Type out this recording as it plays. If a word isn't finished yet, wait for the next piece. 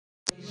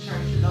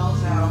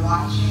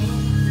watching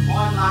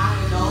online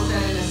and those that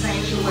are in the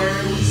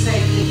sanctuary, we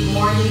say good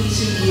morning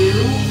to you.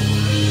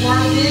 For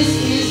this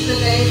is the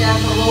day that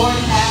the Lord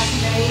has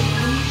made.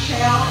 We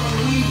shall and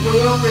we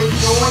will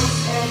rejoice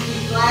and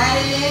be glad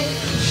in it.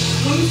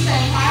 We say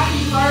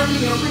happy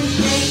birthday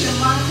appreciation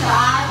month to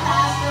our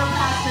pastor,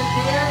 Pastor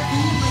Darrick,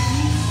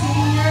 McGhee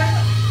Sr.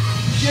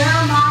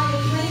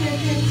 Jeremiah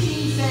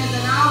 3:15 says,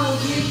 and I will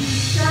give you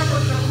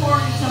shepherds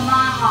according to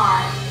my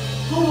heart,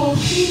 who will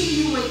feed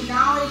you with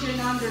knowledge and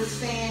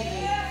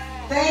understanding.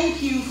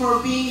 Thank you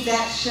for being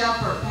that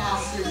shepherd,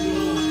 Pastor D.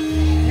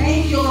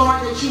 Thank you,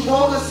 Lord, that you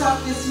woke us up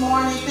this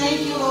morning.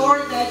 Thank you,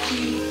 Lord, that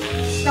you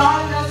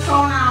started us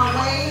on our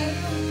way.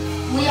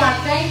 We are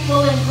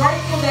thankful and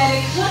grateful that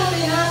it could have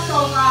been us,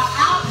 oh God,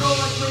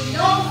 outdoors with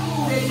no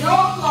food and no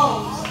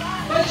clothes.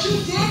 But you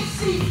did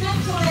see fit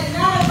to let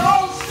none of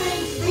those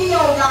things be,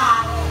 oh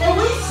God. And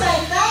we say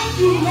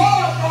thank you,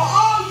 Lord, for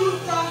all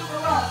you've done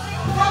for us.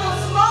 For the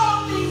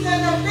small things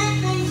and the big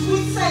things, we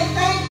say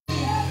thank you.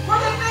 For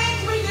the things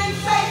we didn't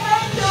say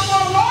thank you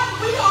for, Lord,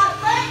 we are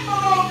thankful,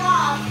 oh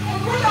God. And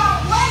we are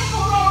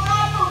grateful, oh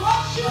God, for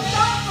what you've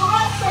done for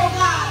us, oh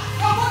God.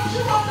 And what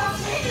you will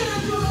continue to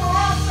do for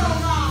us, oh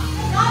God.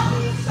 God,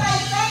 we say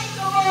thank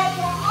you, Lord,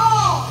 for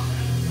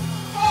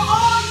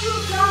all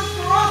you've done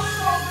for us,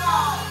 oh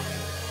God.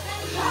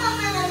 It could have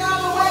been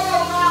another way,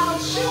 oh God,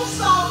 but you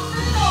saw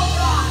fit, oh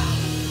God,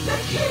 to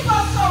keep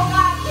us, oh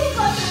God, keep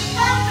us in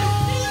perfect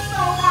peace,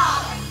 oh God,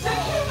 to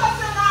keep us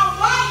in our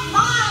right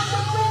mind, to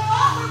we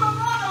thought we were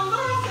going to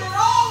lose it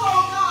all,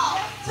 oh God,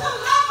 to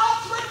love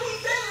us when we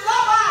didn't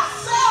love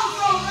ourselves,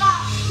 oh God.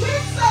 We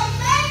say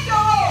thank you,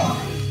 Lord.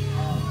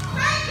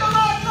 Thank you,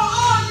 Lord, for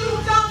all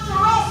you've done for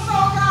us,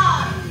 oh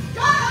God.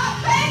 God, I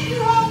thank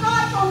you, oh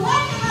God, for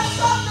waking us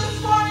up this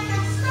morning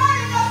and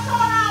starting us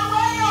on our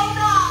way, oh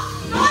God.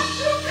 Lord,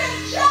 you've been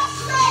just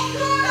that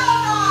good, oh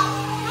God.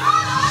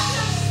 God, I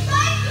just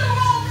thank you,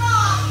 oh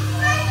God.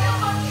 Thank you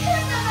for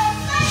keeping us.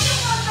 Thank you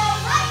for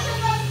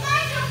directing us.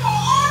 Thank you for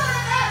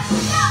ordering our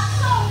steps,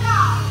 oh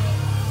God.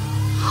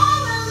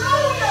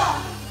 Hallelujah.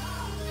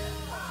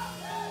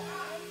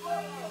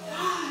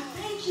 God,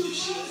 thank you,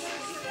 Jesus.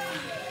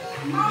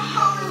 My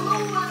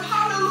hallelujah,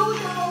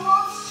 hallelujah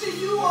belongs to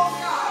you, oh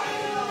God.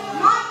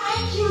 My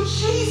thank you,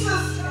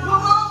 Jesus,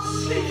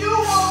 belongs to you,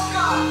 oh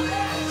God.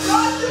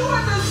 God, you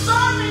are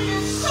deserving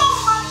and so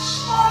much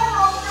more,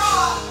 oh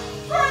God.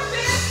 For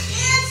this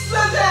is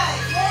the day.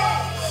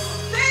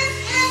 This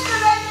is the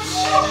day that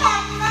you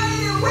have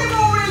made and we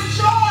will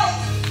rejoice.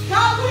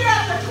 God, we are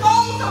at the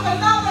close of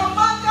another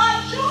month.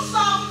 God, you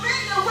saw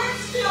fit that we're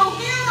still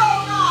here, oh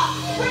God.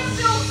 We're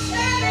still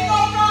standing,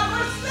 oh God.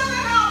 We're still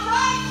in our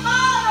right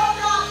mind, oh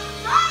God.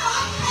 God, I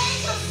came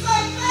to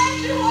say thank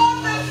you on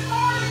this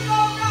morning,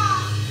 oh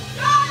God.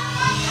 God, if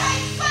I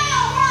can't say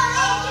a word,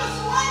 I'll just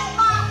wave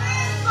my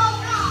hands, oh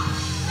God.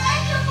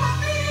 Thank you for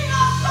feeding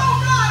us, oh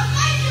God.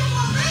 Thank you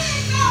for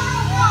being there,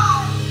 oh God.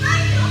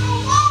 Thank you for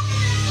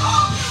walking and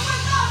talking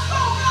with us,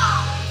 oh God.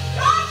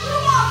 God, you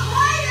are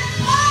great and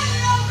mighty,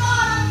 oh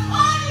God, and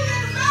mighty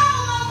in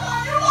battle, oh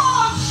God. You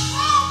are a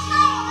strong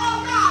tower, oh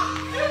God.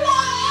 You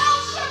are El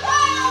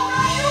Shaddai, oh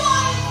God. You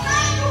are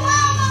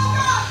Emmanuel, oh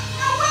God.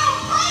 And we'll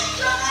praise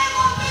your name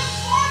on this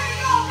morning,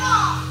 oh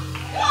God.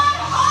 God,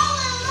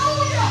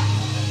 hallelujah.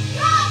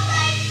 God,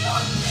 thank you,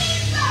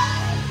 Jesus.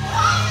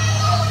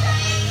 Hallelujah.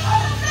 It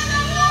could have been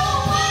another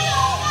way,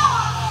 oh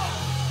God.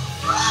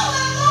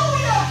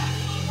 Hallelujah.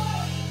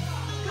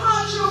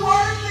 God, you're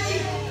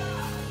worthy.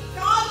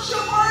 God,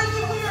 you're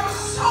worthy. We are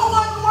so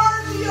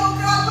unworthy, oh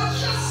God, but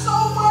you're so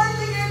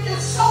worthy and you're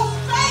so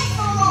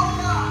faithful, oh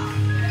God.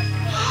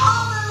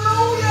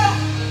 Hallelujah.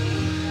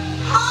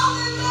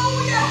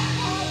 Hallelujah.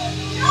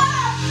 God,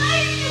 I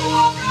thank you,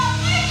 oh God.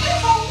 Thank you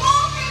for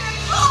walking and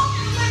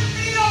talking with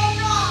me, oh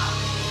God.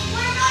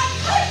 When I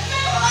couldn't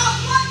figure out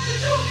what to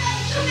do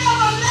next, you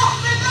never left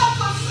me nor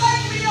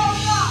forsake me, oh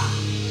God.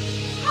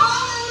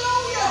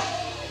 Hallelujah.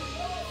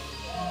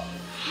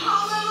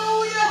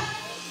 Hallelujah.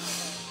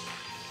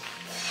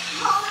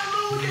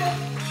 Hallelujah.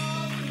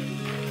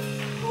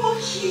 Oh,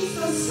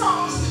 Jesus,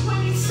 Psalms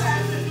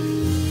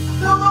 27.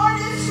 The Lord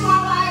is my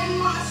light and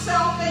my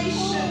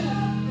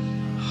salvation.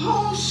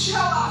 Whom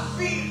shall I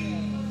fear?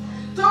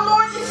 The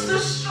Lord is the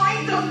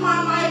strength of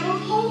my life.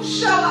 Of whom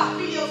shall I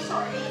be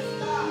afraid?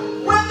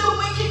 When the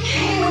wicked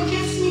came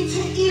against me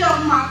to eat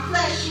of my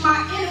flesh, my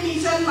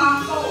enemies and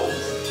my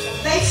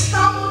foes, they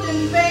stumbled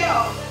and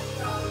fell.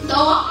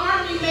 Though an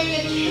army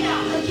may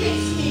encamp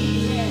against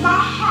me, my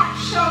heart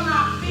shall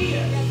not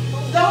fear.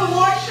 The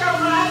Lord shall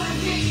rise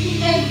against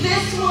me, and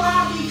this will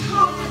I be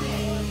confident.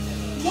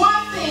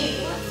 One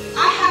thing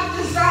I have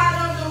desired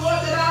of the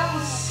Lord, that I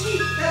will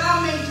seek, that I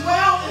may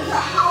dwell in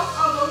the house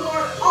of the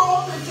Lord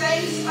all the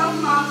days of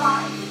my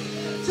life,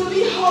 to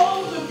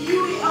behold the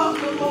beauty of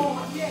the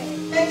Lord,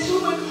 and to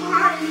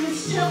inquire in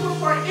his temple,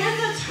 for in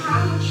the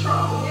time of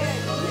trouble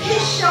he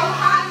shall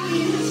hide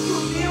me in his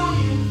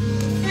pavilion.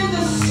 In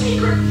the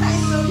secret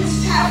place of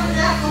his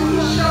tabernacle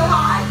he shall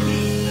hide me.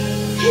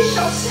 He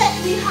shall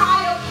set me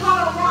high upon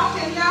a rock,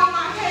 and now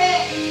my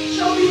head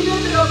shall be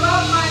lifted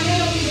above my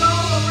enemies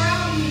all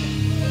around me.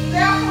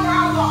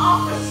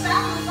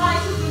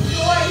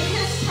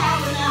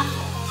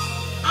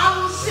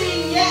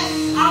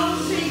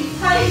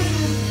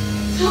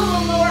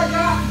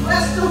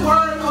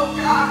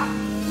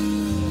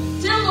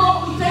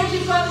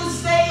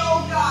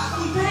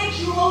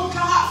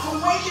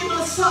 waking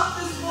us up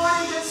this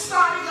morning and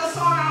starting us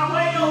on our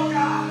way, oh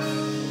God.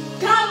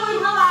 God, we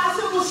realize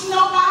it was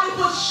nobody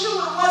but you.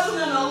 It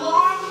wasn't an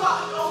alarm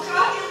clock, oh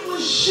God. It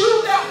was you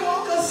that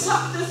woke us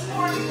up this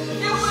morning.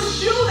 It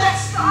was you that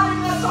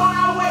started us on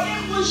our way.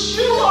 It was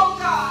you, oh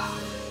God,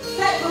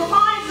 that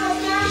reminds us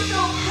there is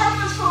no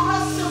purpose for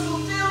us to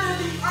fulfill in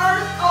the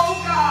earth, oh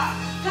God.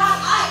 God,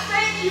 I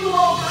thank you,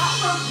 oh God,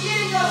 for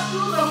getting us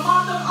through the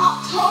month of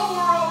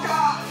October, oh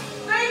God.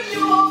 Thank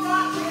you, oh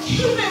God, for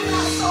keeping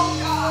us, oh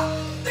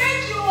God.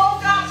 Thank you, oh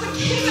God, for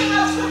keeping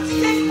us for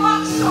 10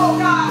 months, oh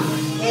God.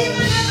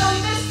 Even in the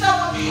midst of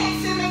a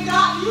pandemic,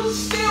 God, you've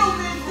still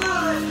been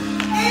good.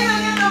 Even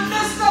in the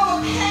midst of a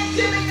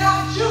pandemic,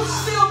 God, you've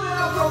still been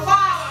a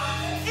provider.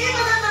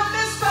 Even in the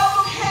midst of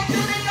a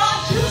pandemic, God,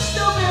 you've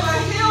still been a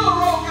healer,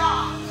 oh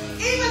God.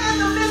 Even in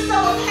the midst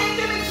of a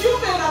pandemic,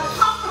 you've been a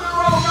comforter,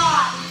 oh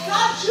God.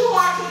 God, you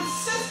are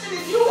consistent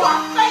and you are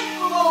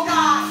faithful, oh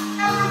God.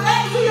 And for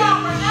that we are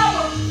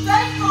forever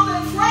thankful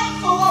and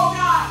grateful, oh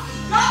God.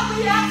 God,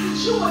 we ask that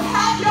you would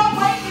have your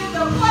way in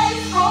the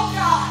place, oh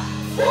God.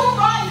 Move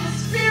by your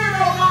spirit,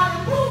 oh God,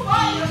 and move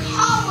by your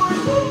power,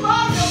 and move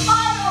by your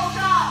might, oh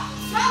God.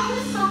 God, we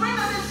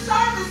surrender this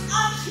service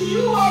unto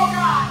you, oh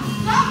God.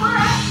 God, we're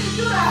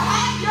asking you to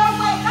have your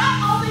way, not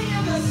only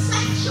in the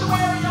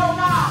sanctuary, oh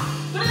God,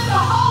 but in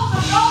the homes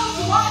of those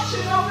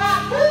watching, oh God.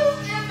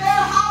 Move in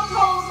their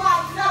households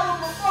like never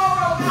before,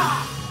 oh God.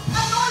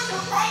 Anoint the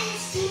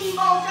praise team,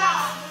 oh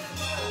God,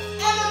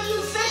 and the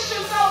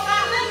musicians, oh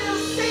God. Let them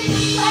sing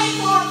and play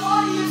for an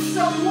audience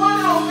of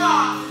one, oh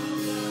God.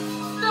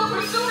 The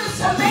pursuit is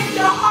to make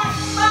your heart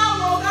smile,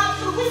 oh God.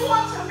 So we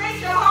want to make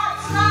your heart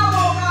smile,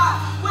 oh God,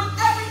 with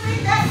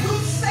everything that we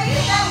say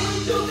and that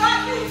we do. God,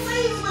 be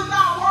pleased with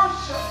our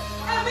worship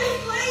and be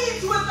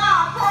pleased with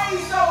our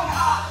praise, oh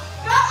God.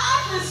 God, I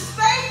just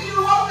thank you,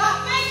 oh God.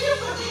 Thank you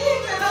for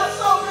keeping us,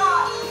 oh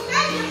God.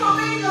 Thank you for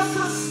being a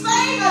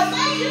sustainer.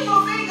 Thank you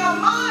for being a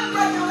mind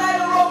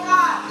regulator, oh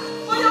God.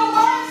 For your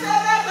word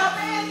said as a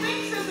man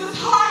thinks in his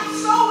heart,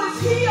 so is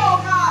he,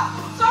 oh God.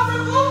 So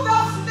remove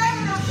those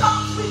negative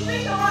thoughts we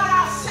think about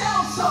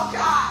ourselves, oh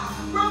God.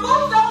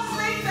 Remove those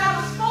things that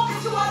were spoken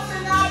to us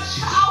in our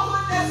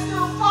childhood that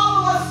still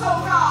follow us, oh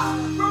God.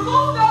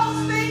 Remove those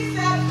things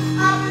that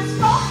have been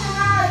spoken in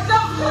our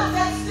adulthood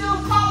that still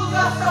follow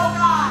us, oh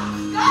God.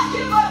 God,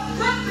 give us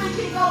good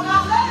thinking, oh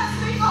God. Let us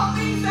think on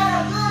things that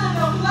are good and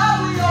of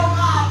lovely, oh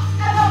God,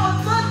 and of a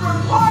good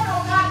report,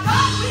 oh God.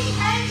 God, we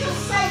came to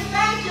say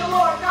thank you,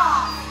 Lord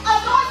God.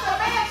 Anoint the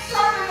man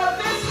servant of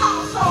this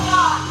house, oh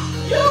God.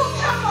 Use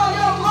him for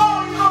your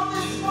glory on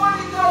this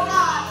morning, oh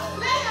God.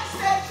 Let him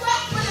stand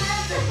flat-footed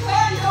and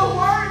declare your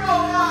word,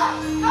 oh God.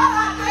 God,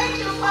 I thank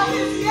you for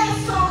his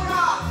yes, oh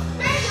God.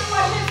 Thank you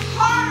for his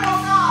heart, oh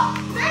God.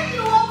 Thank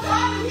you, oh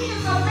God, that he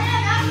is a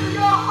man after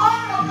your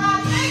heart, oh God.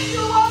 Thank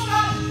you, oh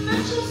God,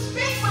 that you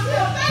speak with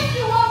him. Thank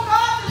you, oh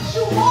God, that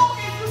you walk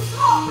and you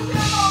talk with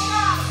him, oh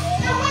God.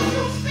 And when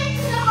you speak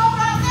to him, oh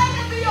God, let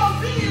him be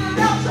obedient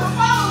enough to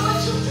follow what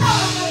you tell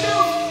him to do.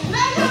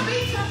 Let him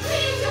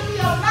continue to be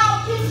a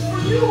mouthpiece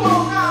for you,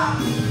 oh God.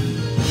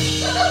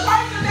 To the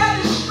person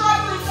that is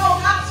struggling,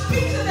 oh God,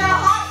 speak to their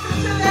hearts and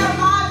to their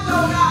minds,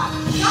 oh God.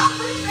 God,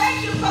 we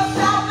thank you for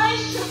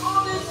salvation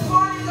on this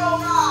morning, oh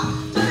God.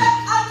 To that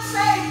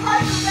unsaved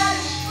person that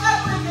is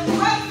struggling and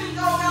waiting,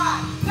 oh God.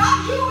 God,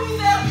 you be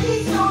their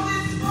peace on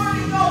this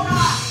morning, oh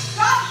God.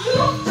 God, you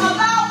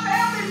allow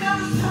family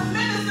members to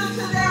minister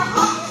to their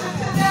hearts and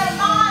to their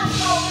minds,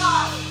 oh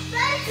God.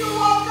 Thank you,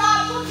 oh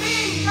God, for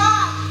being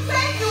God.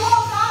 Thank you,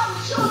 oh God,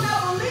 that you'll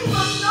never leave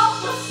us nor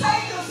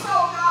forsake us,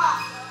 oh God.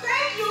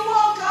 Thank you,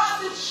 oh God,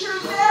 that you're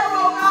there,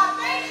 oh God.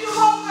 Thank you,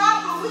 oh God,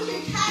 that we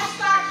can cast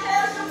our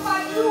cares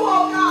upon you,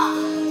 oh God.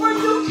 For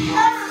you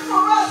caring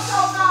for us,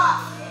 oh God.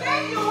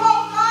 Thank you,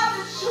 oh God,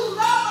 that you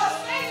love us.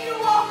 Thank you,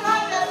 oh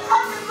God, that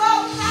perfect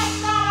love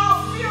casts out all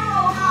fear,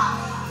 oh God.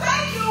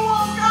 Thank you,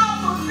 oh God,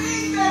 for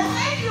being there.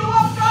 Thank you,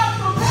 oh God,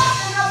 for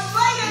having us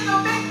late in the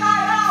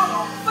midnight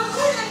hour. But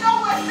we didn't know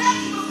where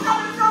next was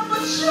coming from,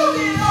 but you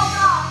did, oh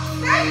God.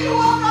 Thank you,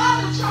 oh God,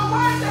 that your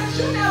word that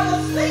you never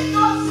sleep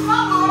nor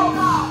slumber, oh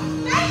God.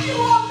 Thank you,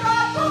 oh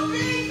God, for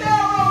being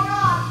there, oh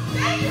God.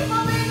 Thank you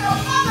for being a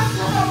mother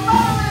to the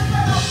motherless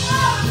and a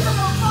father to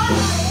the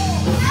fatherless.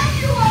 Thank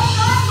you, oh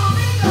God, for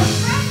being a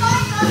friend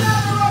like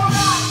another, oh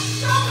God.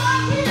 So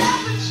God, we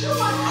ask that you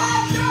would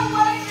have your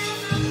way in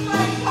this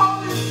place,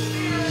 Holy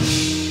Spirit.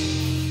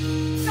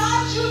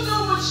 God, you do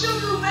what you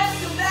do best,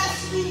 and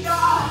that's me,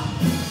 God.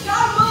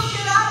 God, we'll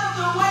get out of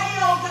the way,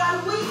 oh God.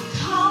 We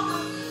come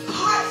with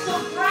hearts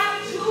of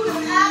gratitude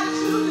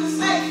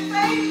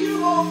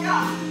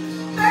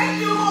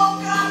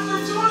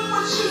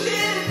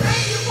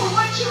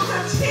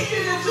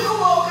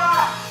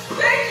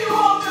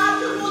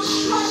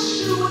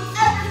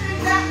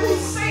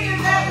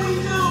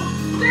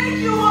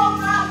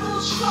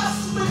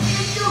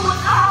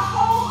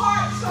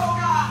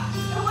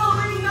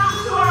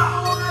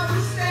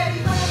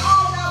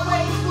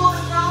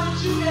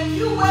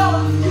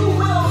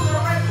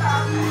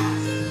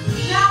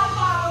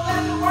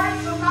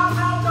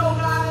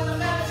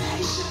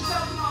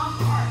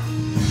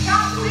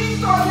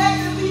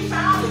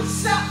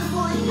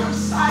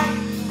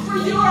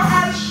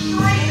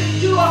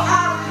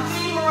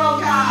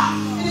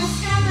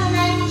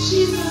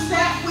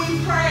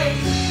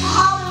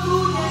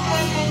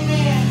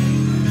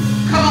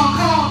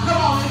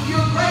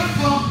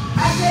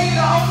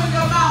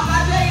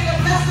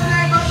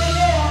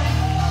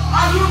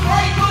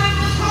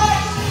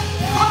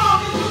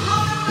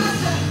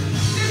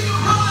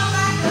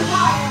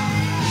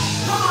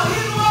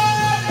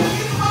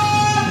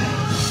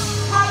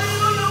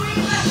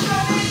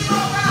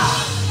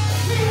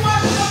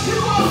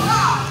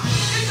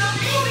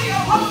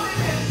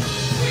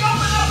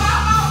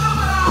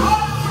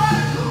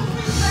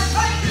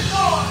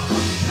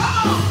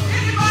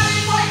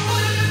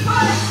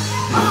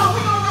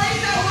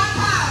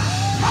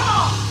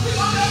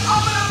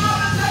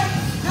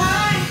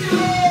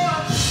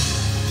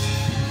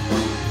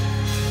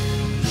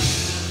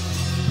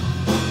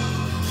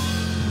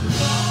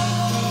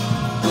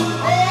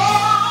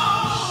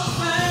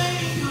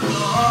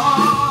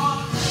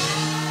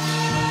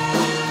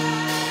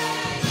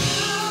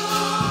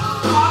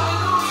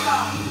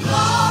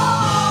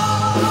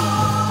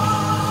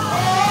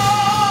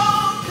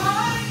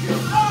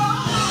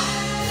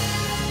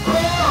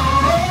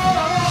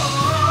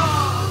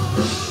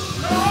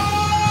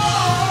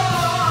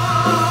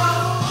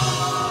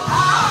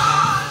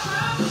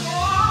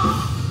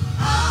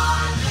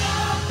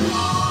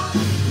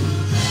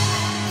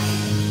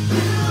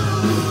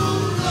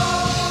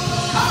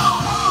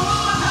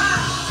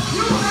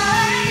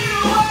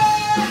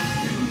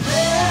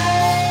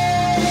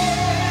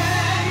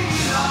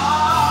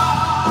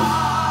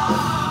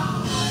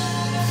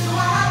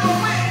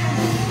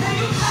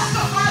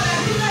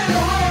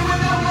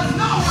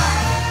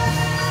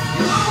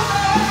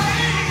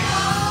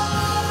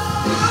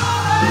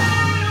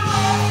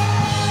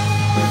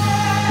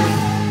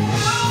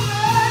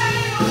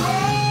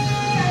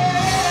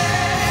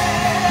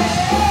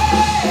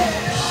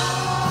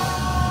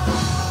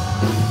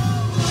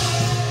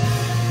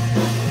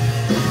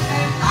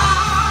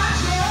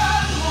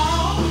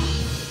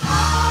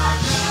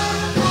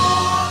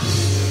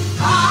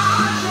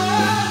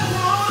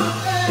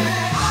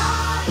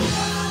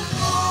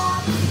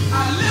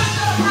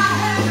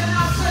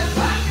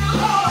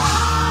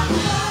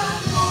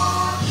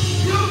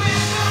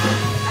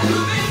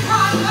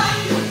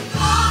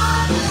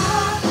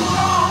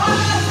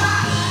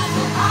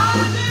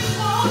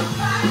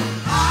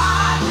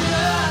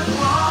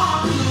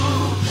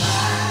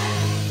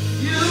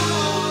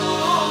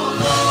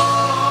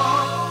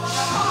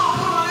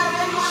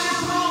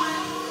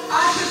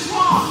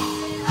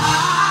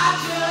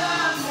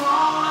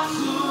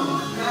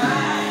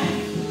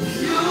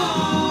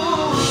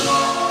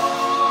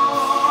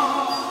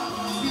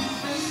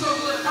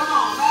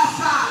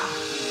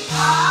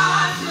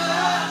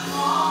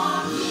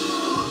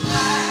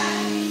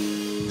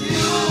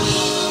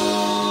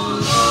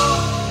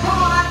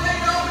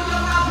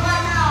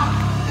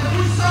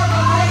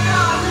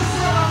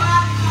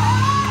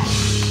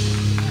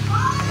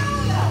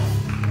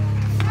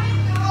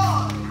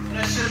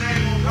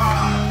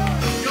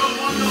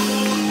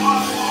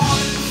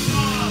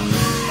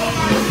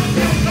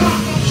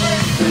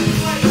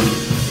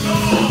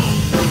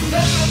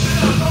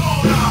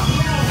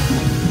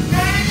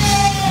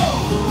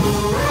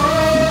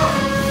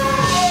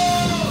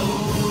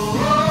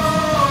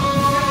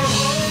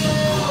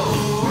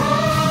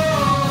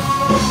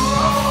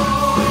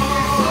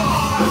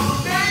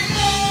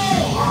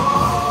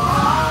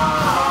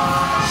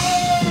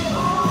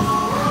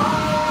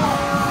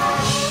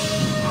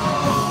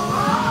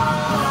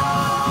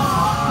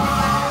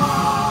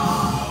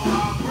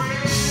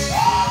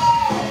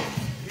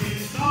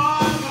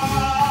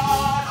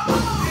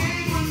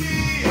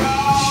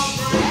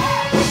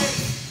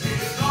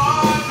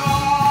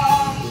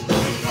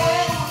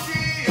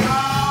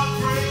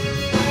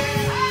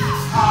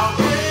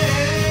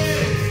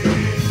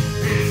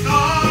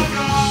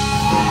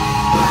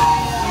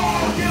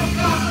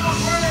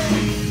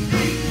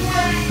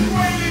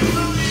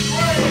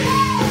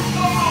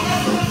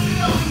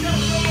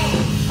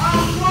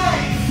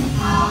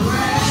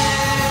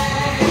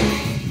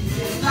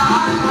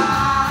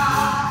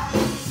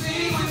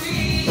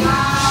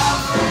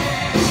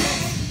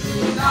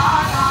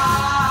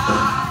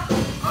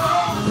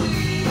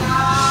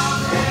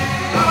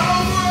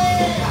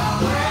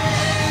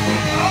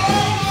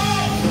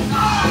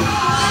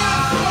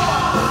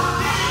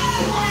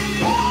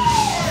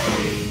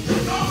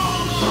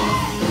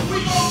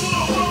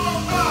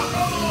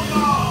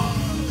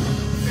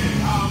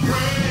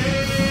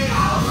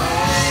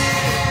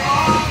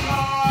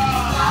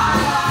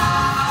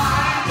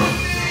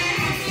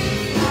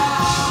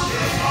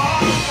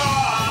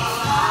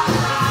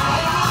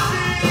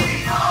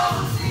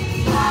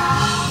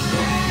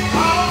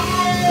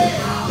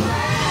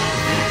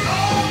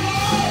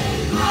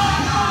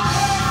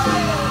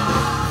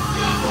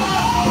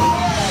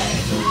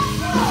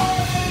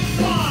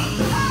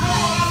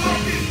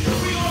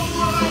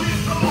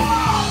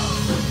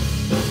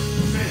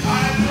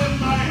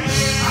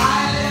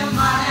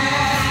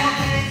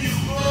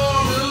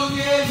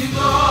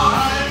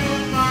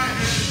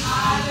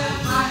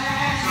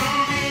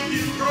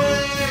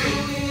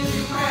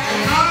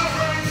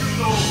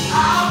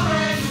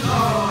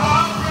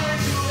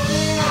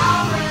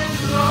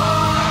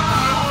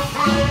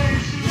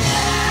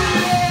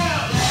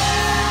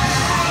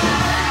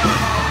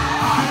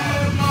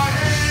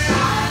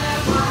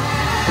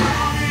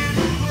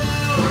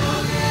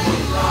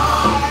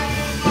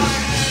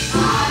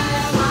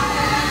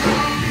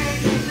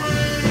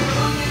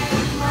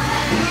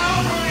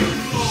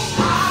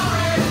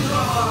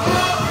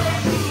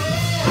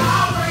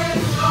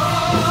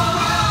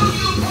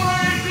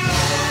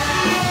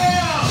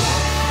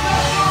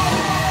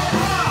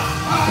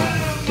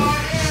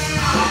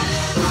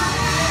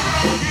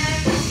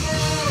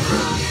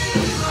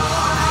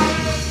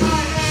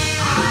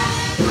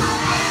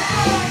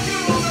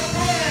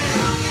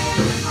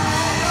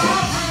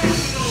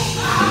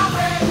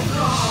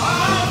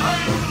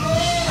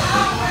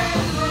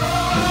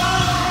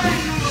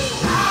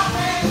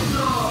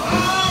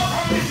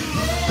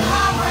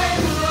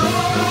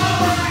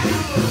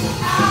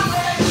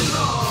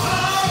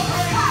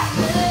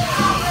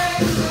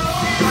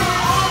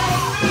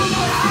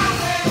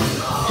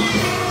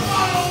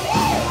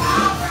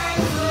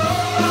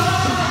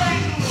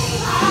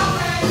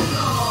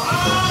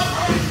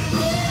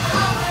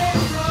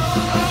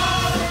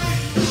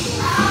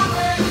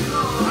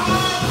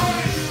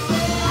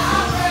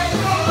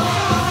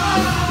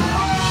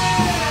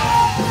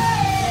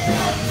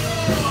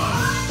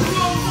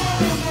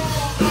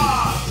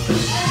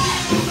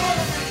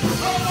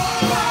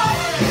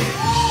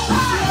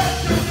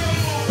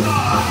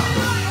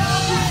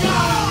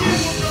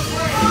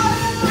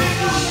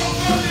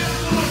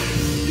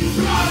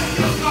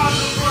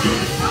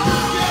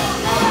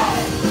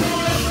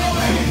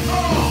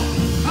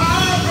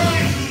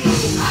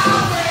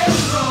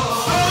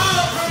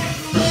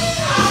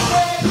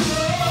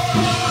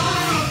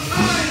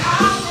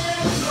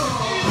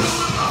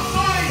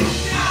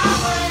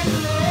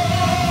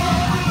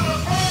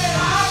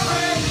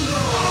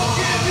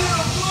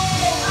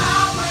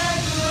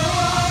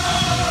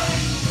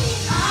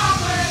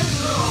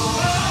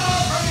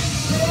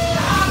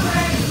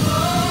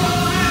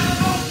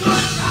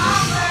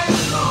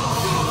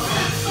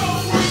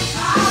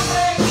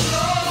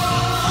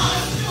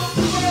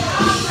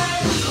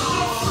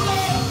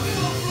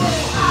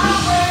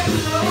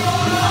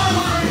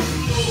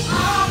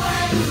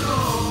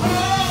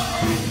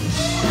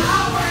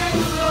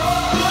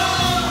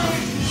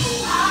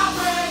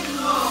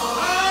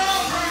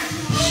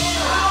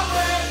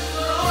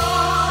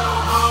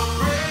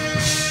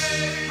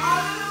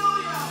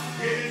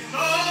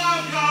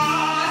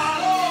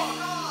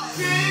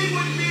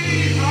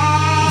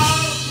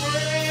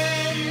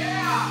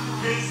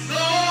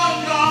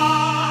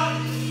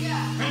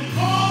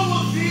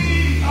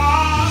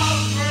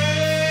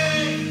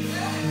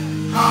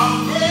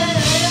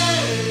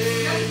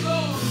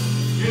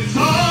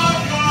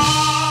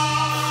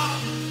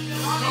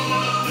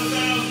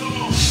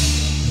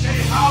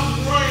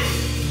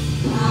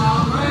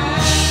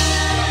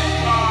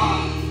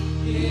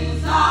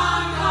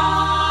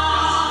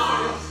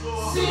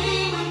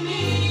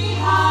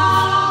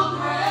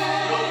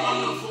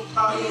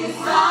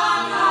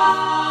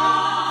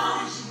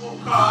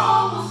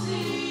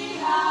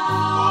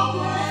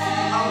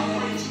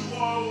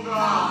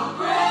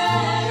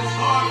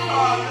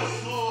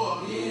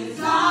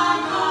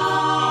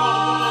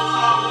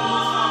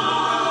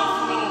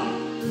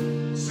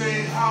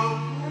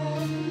Hallelujah.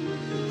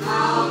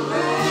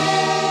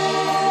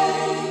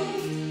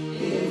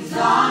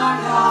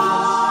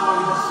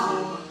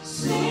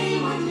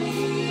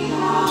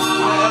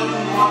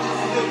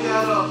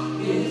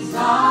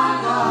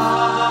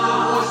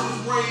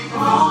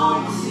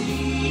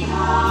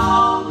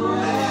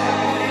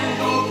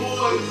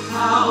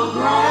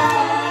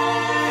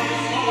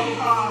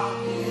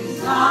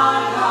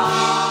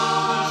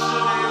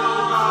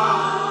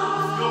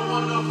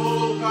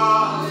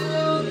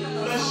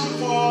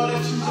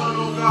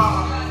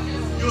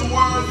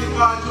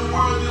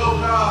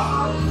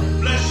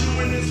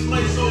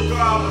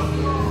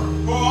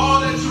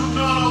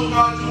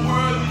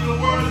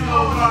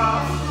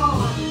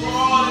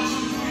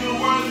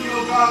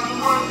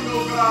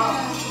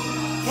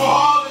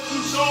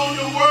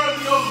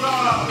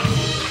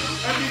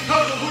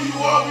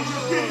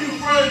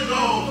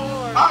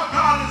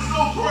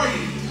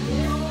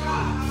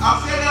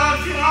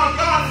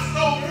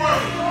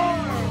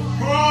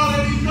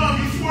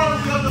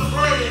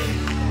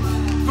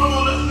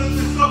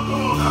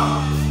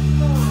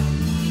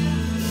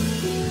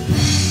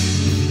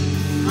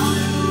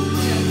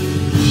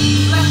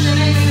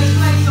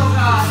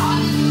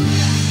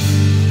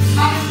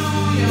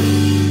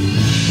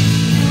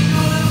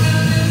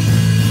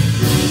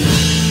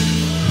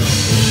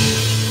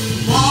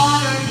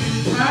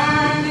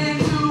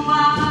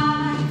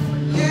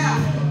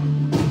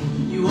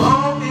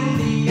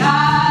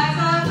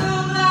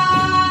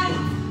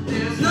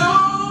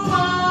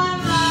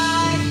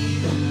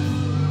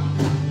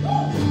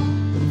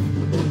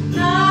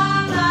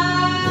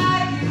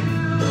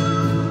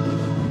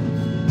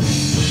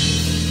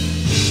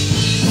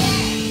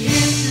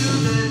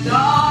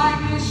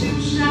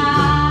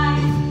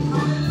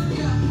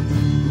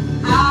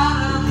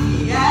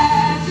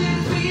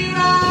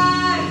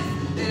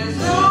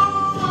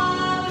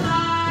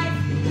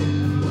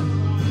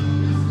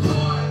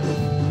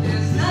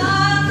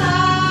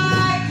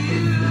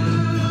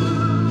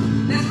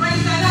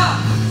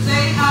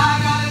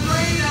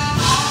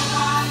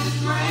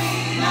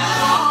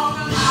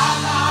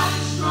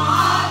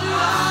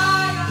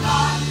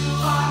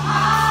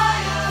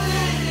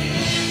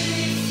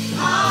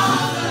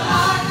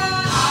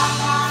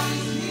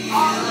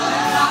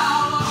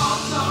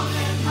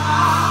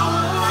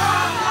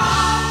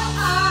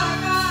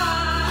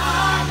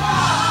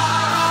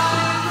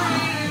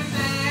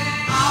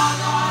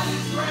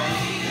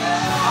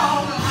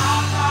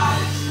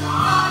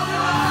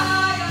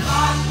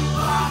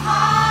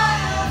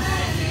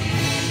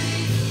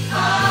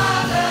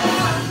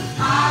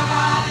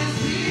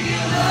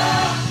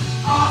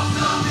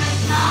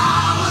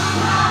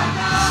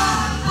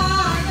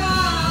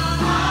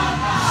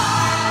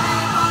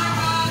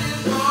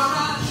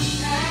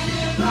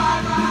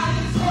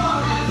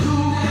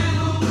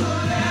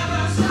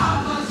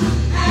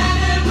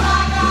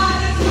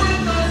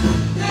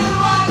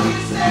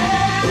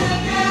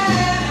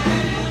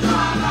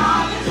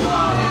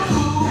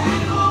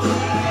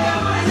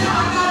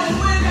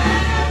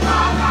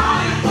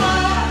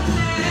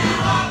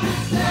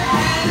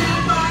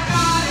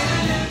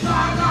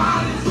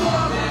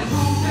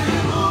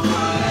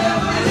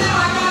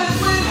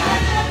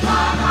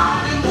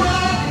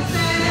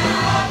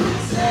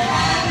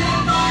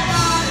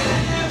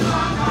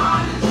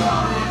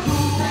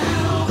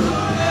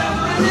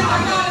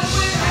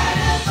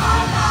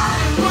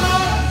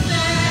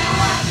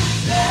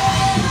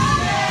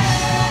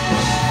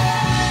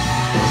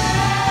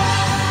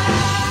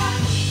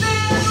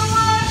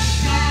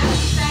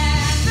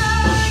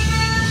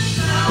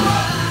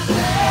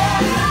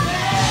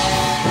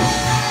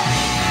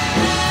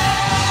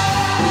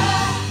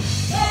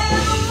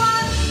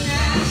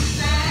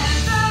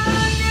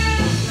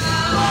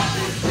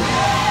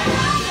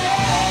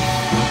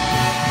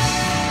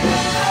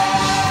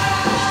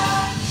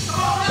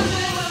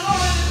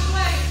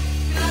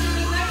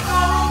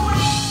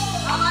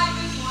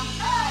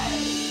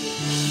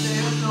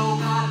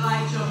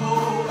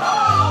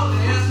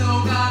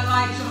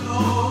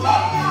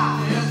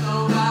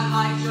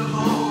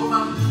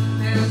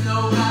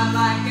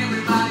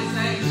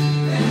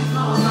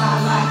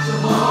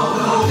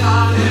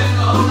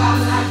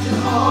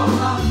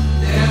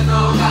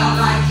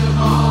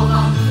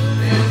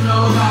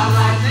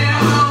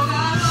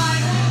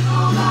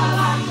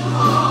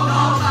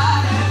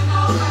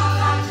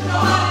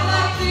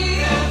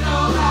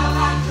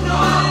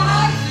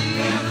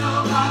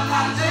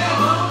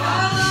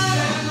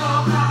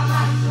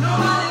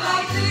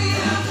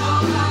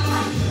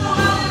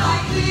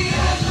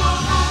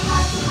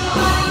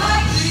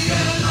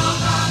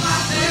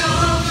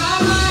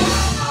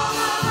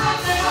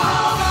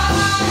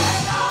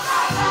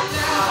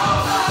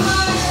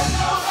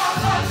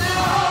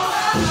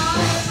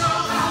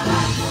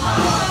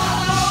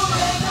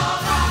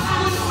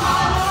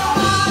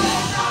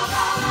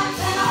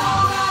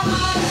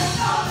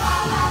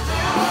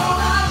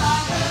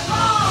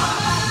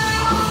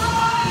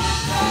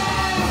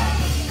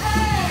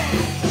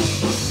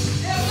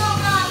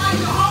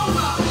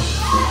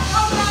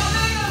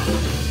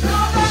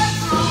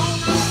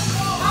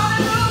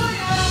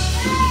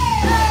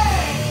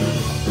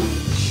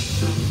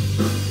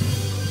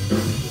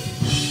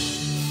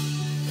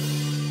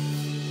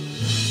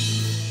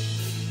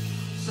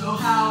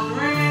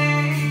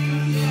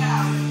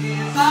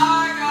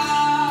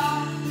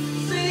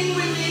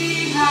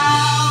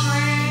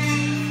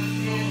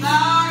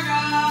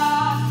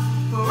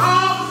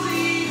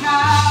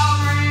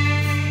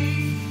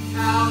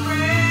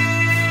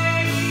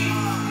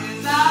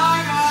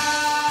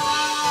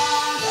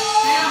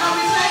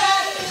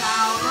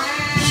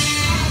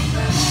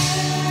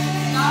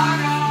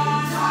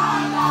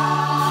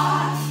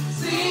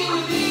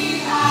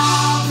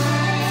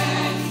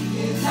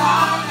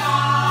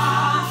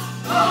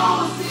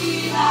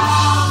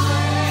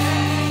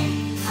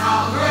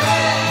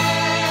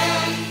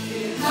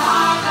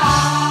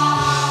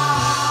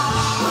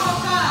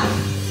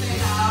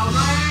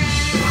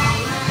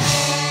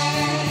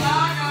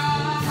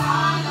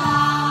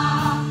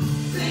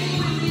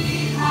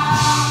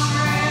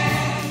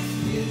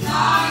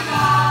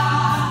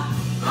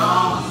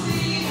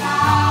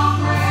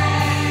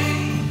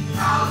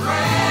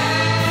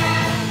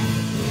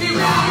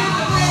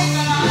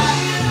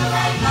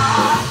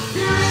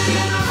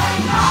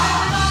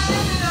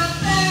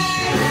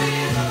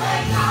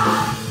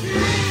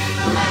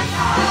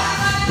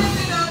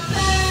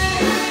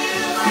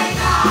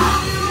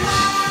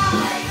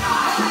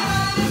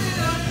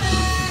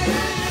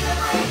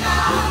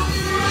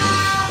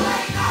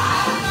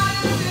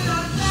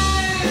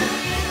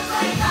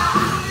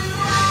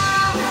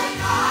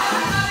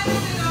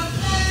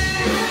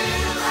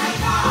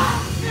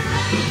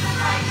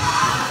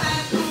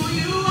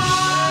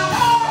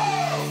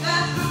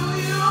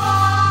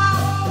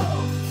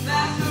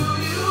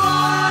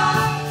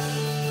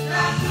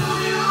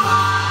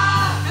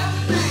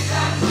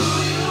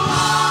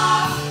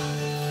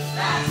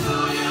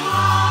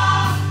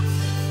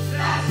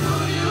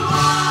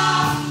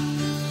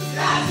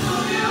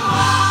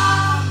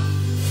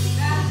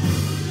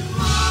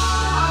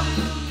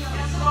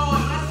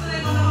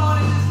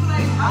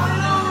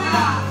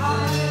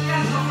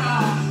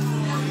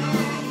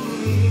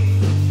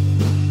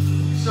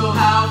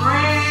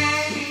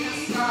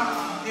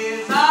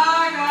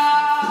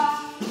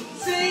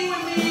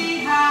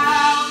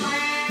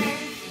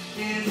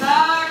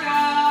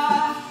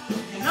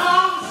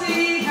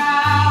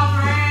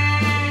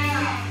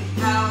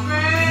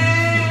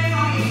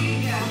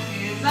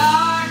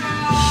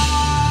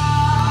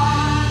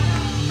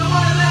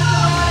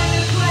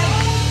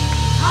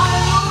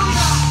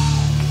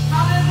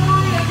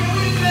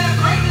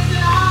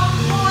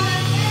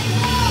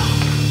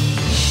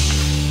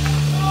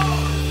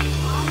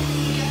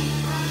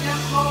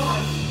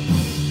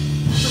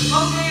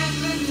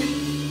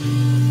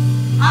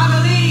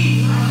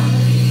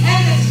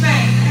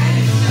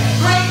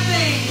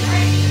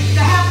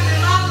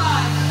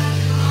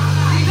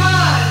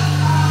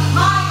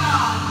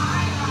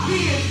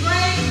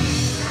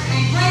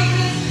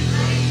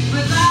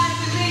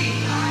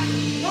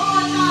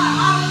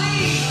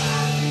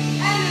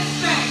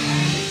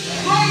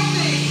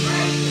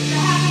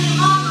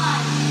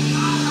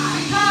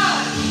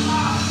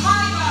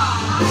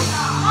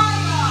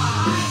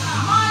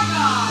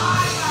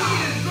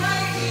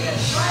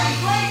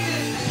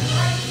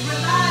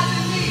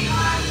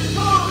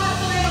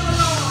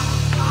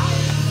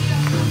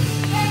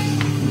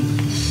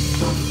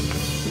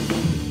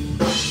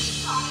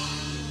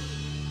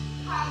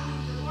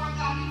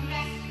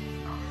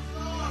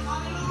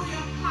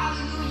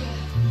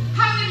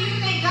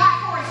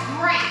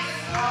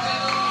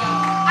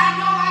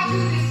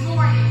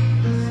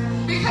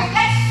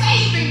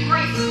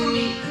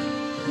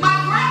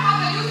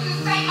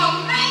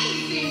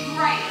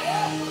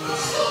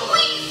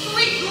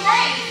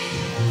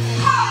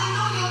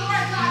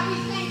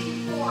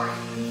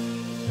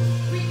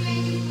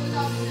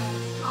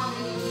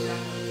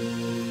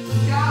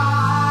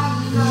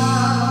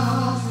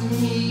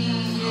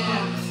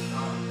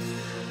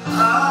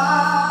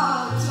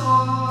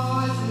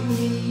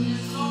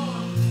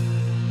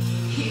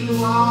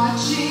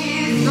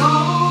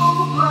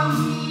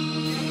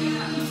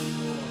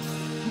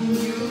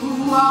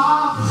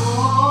 are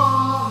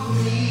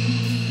for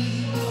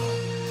me.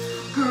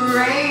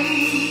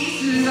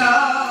 Grace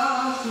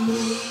loves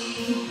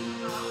me,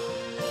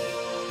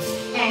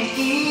 and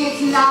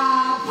it's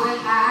not what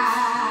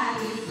I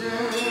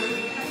deserve,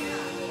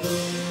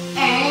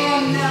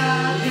 and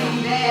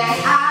nothing that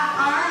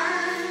I've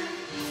earned,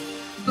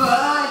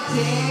 but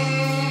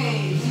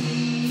daily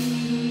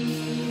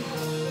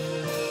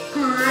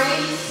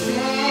grace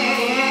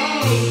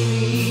saved me.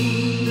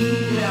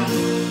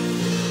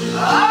 Oh,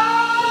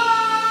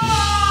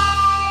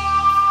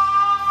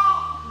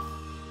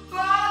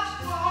 but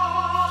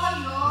for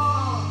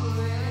your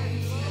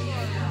grace.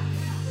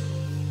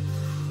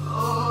 Oh,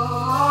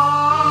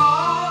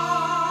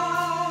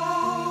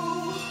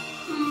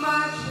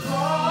 but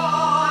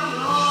for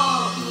your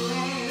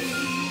grace.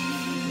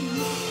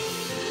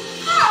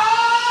 Oh,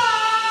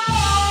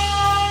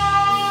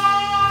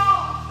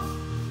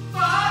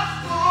 but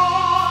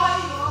for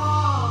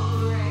your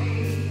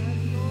grace,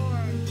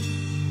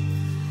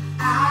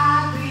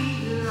 I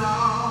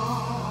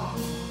belong.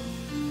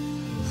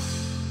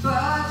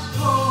 But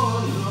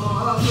for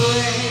your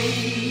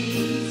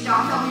grace,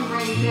 y'all help me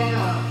raise that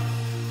up.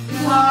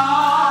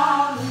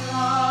 God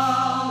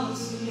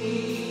loves me.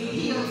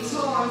 He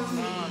adores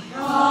me.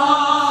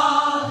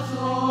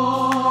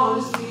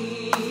 Adores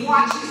me.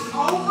 Watches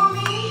over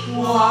me.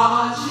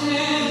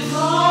 Watches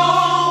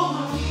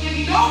over me.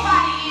 If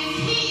nobody is,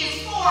 He is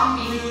for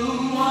me.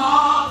 You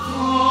are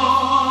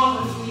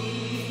for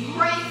me.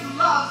 Grace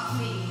loves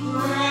me.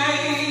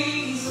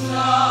 Grace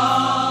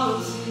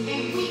loves me.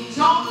 And we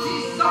don't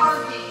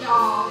deserve it,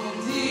 y'all. And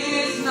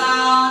it's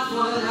not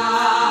what I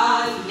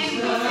deserve. And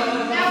we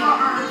can never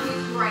earn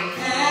His grace.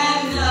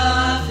 And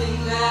nothing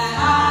that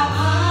I've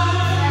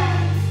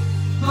earned,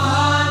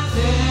 but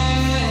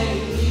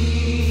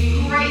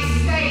daily grace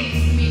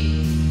saves me.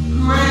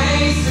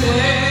 Grace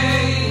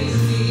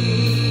saves me.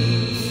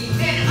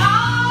 And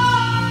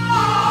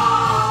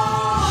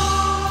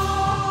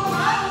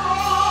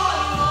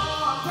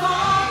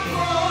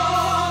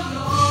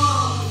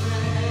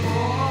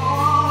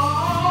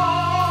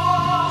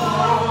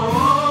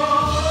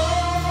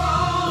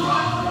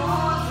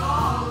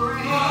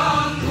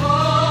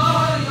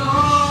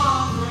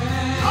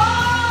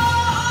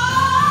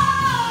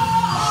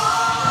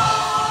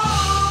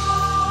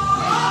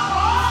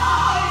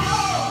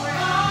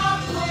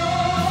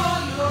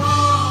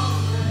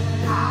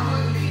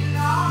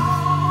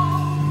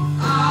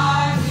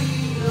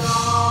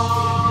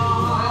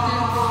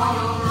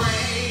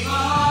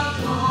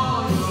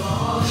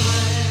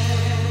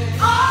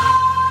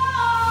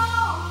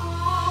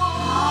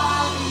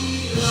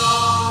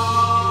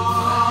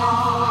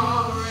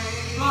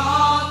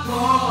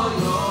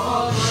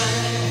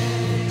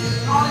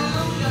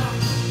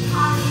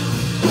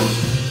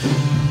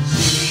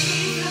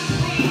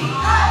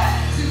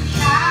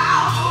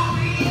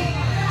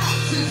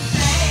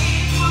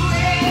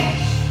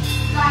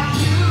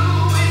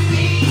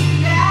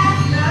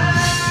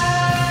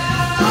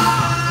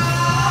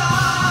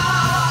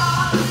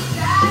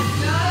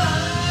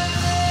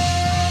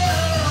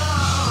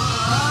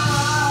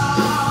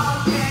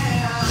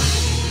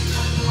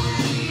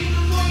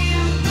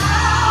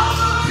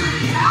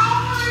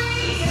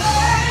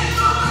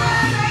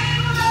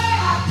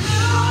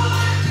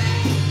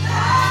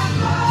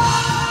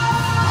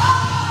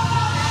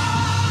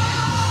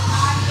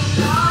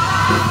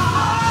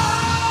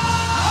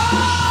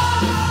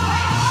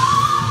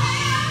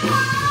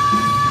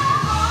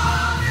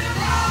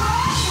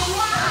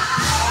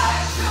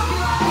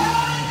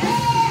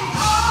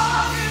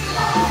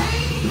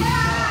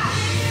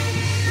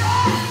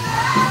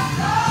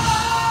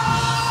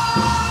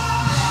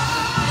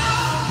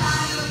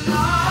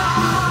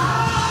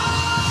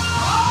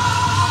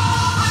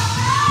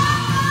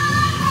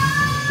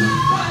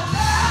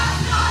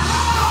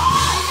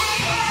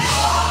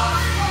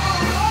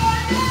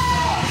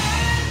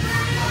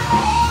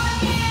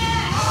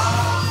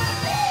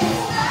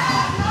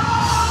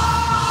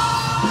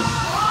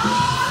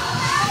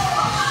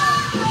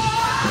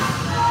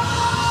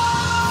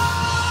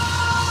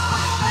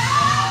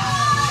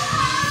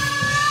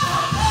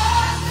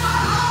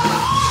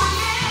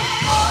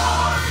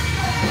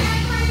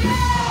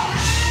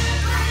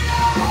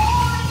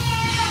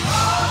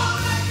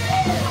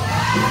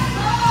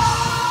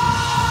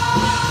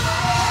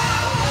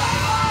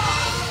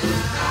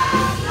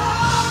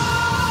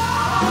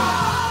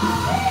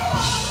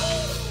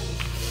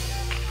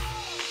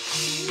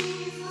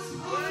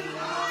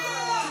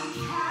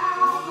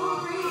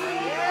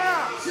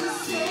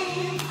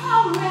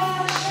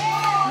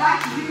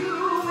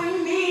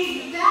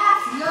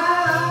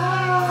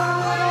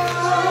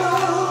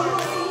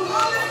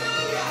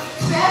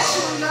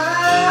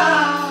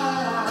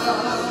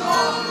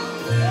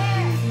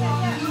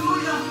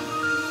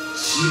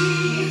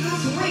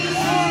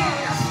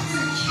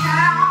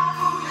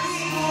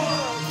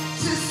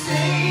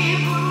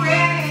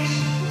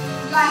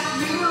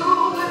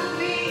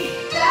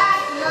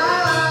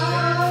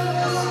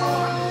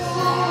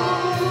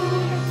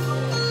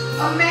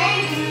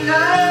amazing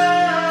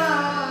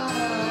love.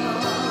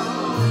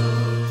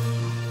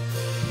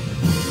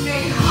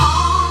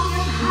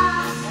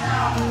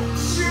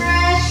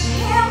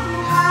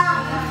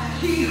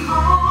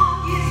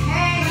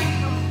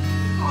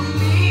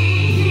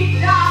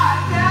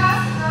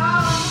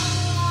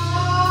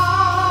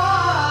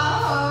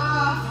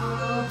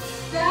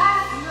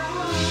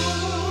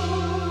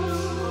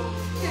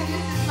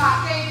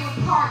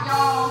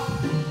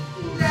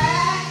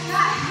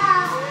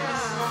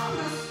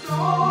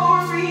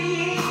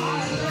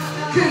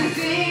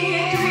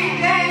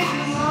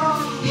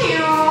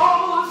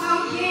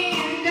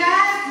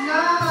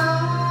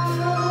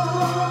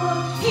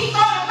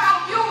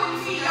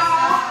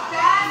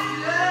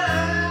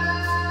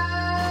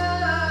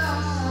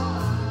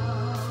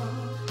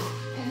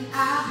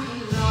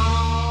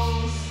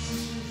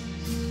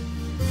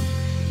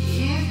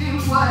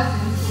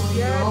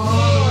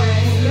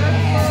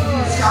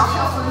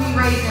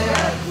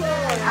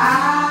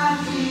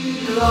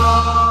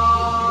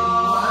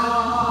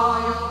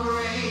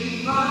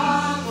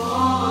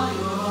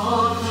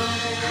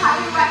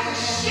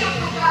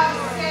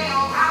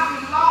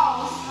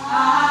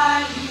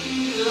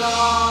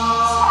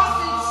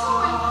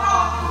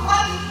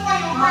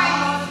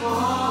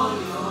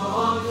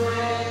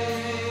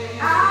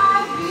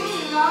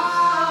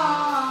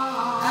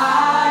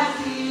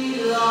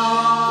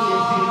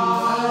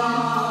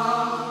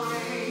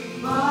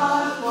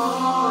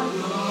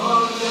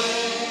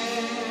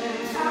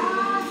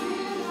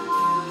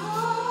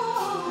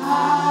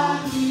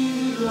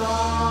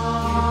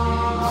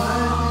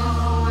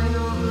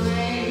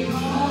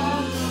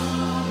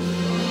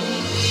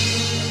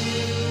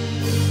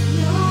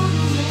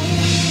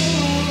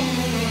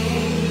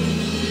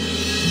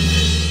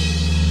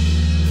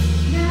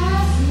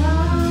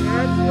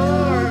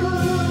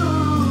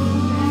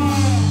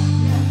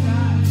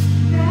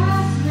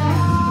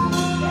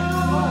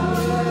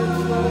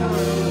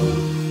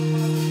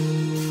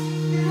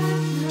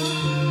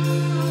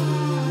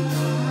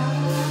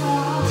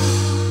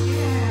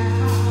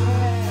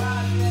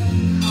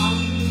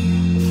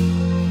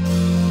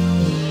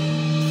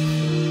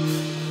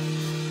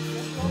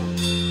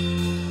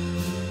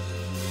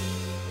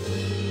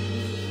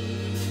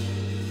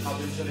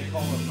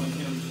 call upon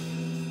him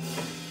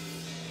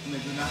and they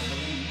do not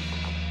believe?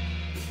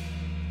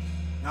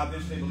 How then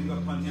shall they believe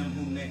upon him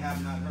whom they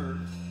have not heard?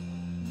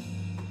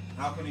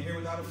 How can they hear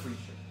without a preacher?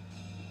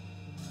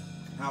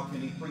 How can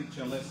he preach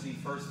unless he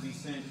first be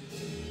sent?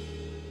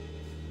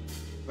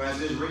 But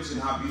as it is written,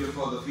 how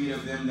beautiful are the feet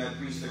of them that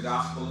preach the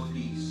gospel of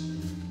peace,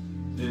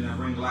 then that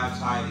bring glad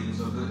tidings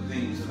of good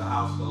things to the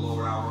house of the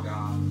Lord our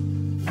God.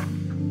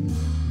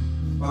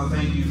 Father,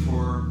 thank you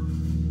for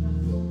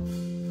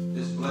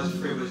this blessed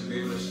privilege to be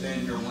able to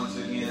stand here once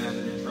again as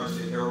an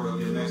entrusted herald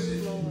of your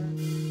message,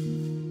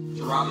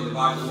 to rightly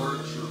divide the word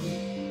of truth.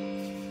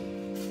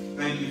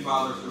 Thank you,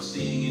 Father, for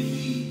seeing in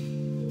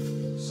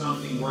me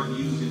something worth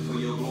using for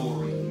your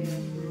glory.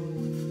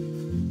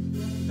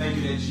 Thank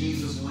you that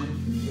Jesus went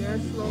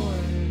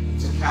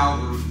to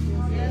Calvary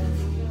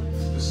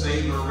to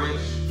save a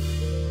wretch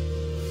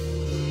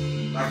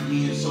like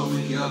me and so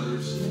many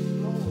others,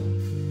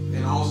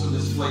 and also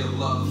display of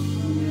love.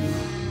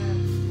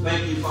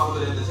 Thank you,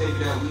 Father, that the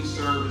Savior that we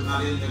serve is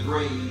not in the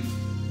grave.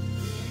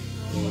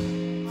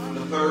 On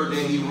the third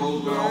day, he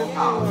rose with all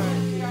power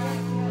in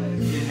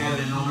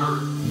heaven and on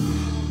earth.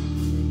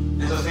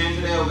 As I stand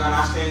today, oh God,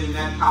 I stand in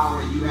that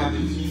power that you have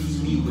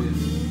infused me with,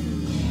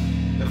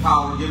 the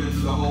power given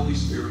through the Holy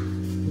Spirit.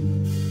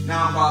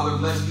 Now, Father,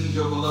 bless these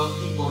your beloved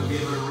people to be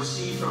able to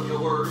receive from your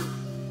word,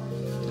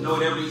 to know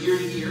it every ear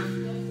to hear,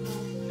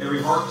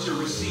 every heart to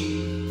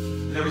receive,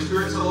 and every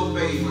spirit to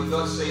obey what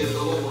thus saith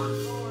the Lord.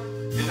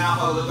 And now,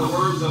 Father, let the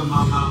words of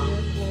my mouth,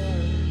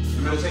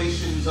 the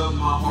meditations of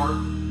my heart,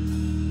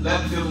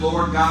 let them,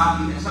 Lord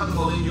God, be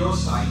acceptable in your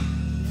sight.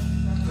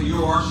 For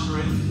you are our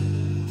strength,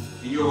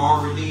 and you are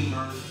our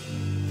Redeemer.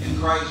 In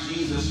Christ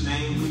Jesus'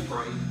 name we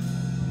pray.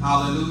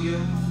 Hallelujah.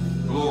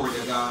 Glory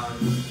to God,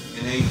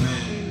 and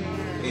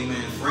amen.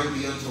 Amen. Great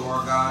be unto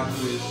our God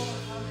who is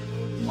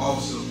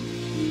awesome.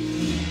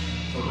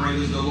 For great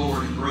is the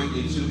Lord, and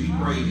greatly to be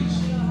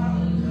praised.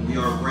 We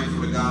are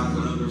grateful to God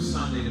for another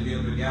Sunday to be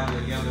able to gather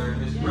together in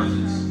his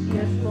presence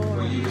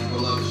for you, his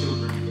beloved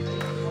children.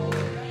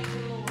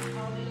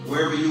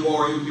 Wherever you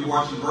are, you will be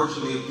watching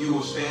virtually, if you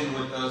will stand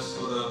with us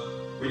for the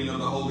reading of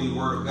the Holy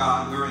Word of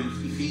God. We're in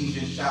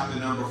Ephesians chapter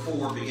number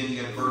 4, beginning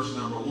at verse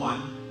number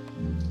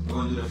 1. We're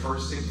going to do the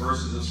first 6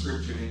 verses of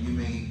Scripture, and you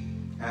may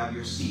have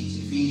your seats.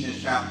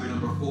 Ephesians chapter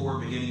number 4,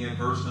 beginning at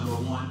verse number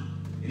 1.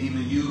 And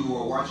even you who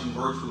are watching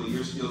virtually,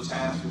 you're still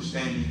tasked with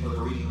standing for the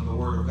reading of the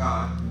Word of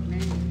God.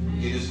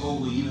 It is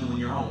holy even when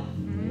you're home.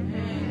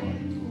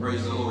 Amen.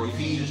 Praise the Lord.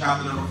 Ephesians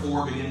chapter number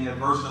 4, beginning at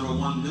verse number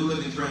 1, New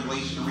Living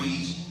Translation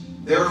reads,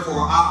 Therefore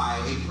I,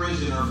 a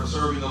prisoner for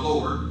serving the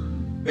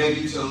Lord, beg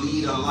you to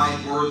lead a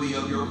life worthy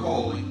of your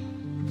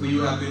calling, for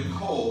you have been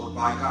called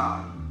by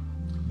God.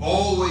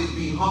 Always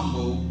be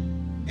humble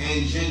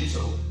and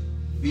gentle.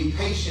 Be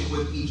patient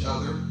with each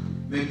other,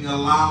 making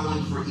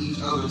allowance for each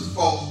other's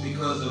faults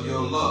because of your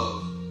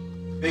love.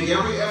 Make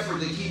every effort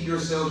to keep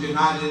yourselves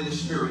united in the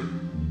Spirit,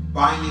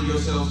 binding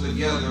yourselves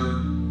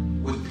together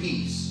with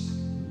peace.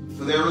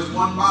 For there is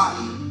one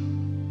body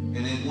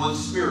and in one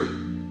Spirit.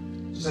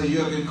 So you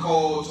have been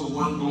called to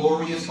one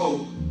glorious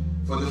hope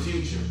for the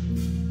future.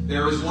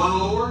 There is one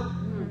Lord,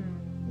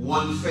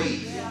 one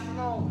faith,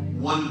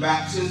 one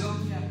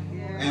baptism,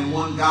 and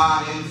one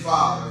God and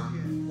Father,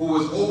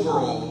 who is over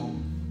all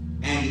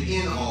and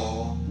in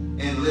all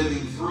and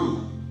living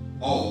through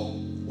all.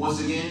 Once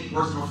again,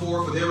 verse number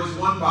 4, for there is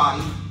one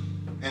body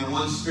and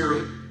one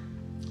Spirit.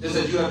 Is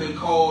that you have been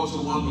called to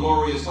one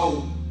glorious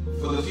hope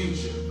for the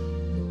future.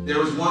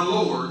 There is one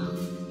Lord,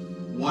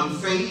 one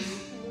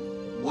faith,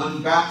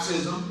 one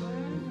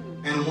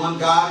baptism, and one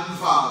God and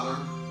Father,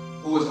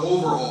 who is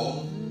over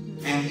all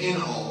and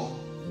in all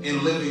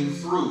and living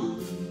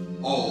through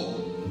all.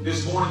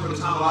 This morning, for the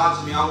time allotted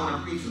to me, I want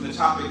to preach from the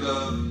topic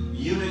of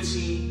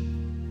unity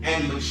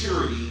and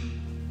maturity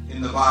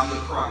in the body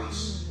of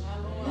Christ.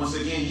 Once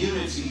again,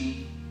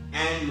 unity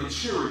and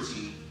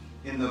maturity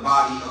in the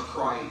body of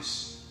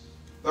Christ.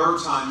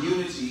 Third time,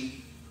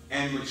 unity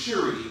and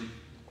maturity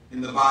in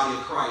the body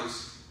of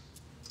Christ.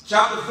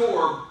 Chapter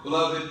 4,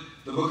 beloved,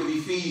 the book of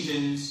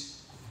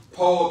Ephesians,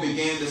 Paul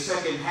began the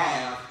second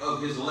half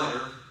of his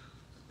letter.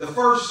 The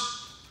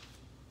first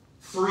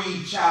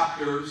 3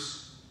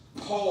 chapters,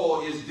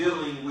 Paul is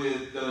dealing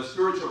with the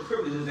spiritual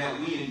privileges that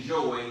we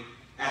enjoy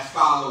as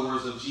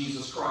followers of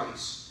Jesus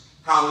Christ.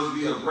 How is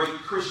we a great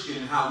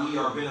Christian, how we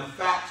are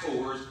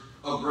benefactors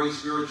of great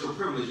spiritual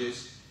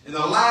privileges. In the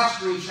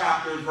last 3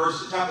 chapters,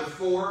 chapter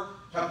 4,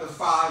 chapter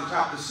 5, and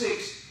chapter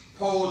 6,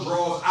 Paul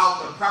draws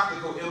out the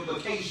practical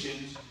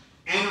implications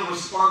and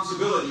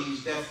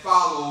responsibilities that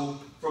follow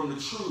from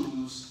the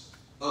truths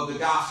of the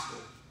gospel.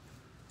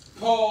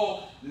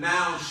 Paul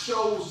now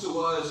shows to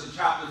us in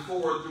chapter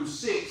 4 through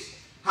 6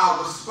 how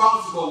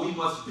responsible we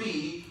must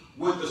be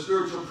with the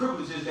spiritual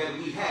privileges that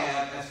we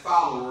have as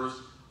followers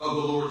of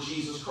the Lord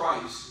Jesus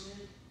Christ.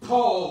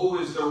 Paul, who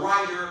is the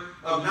writer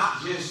of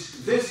not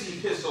just this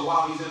epistle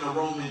while he's in a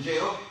Roman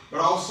jail,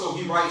 but also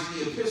he writes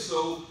the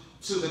epistle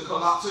to the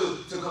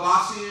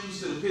Colossians,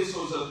 to the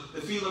epistles of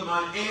the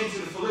Philemon, and to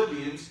the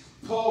Philippians.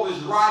 Paul is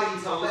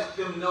writing to let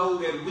them know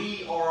that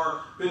we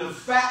are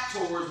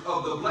benefactors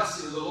of the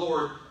blessing of the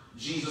Lord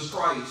Jesus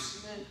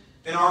Christ. Amen.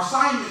 In our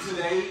assignment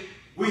today,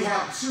 we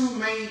have two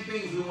main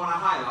things we want to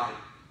highlight: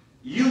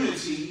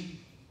 unity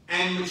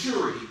and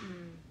maturity.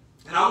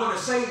 And I want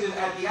to say that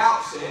at the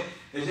outset,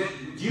 is that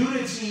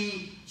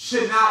unity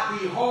should not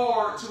be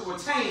hard to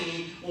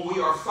attain when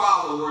we are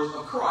followers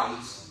of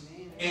Christ.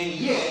 And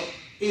yet,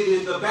 it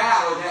is the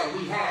battle that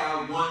we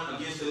have one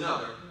against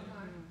another.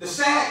 The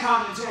sad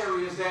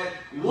commentary is that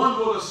one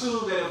will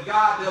assume that if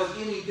God does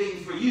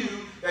anything for you,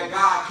 that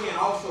God can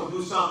also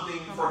do something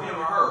for him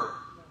or her.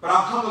 But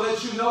I've come to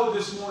let you know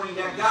this morning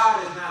that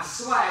God is not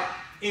slack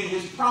in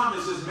his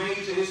promises made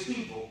to his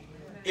people.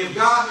 If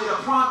God made a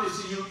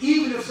promise to you,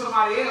 even if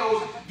somebody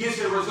else gets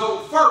a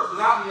result first, does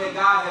not mean that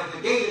God has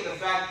negated the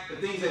fact, the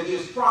things that he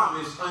has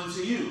promised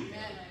unto you.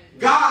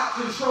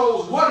 God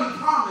controls what he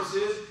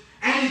promises,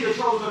 and he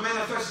controls the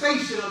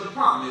manifestation of the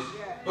promise.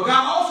 But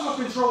God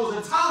also controls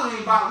the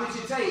time by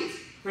which it takes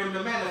for him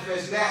to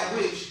manifest that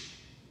which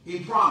he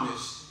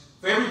promised.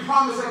 For every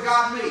promise that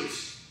God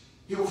makes,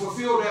 he will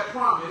fulfill that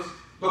promise.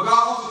 But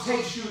God also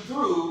takes you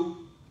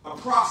through a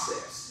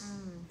process.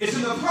 It's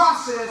in the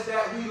process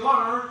that we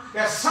learn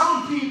that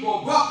some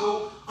people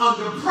buckle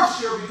under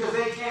pressure because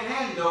they can't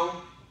handle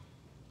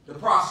the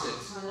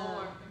process.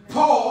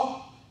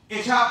 Paul,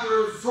 in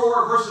chapter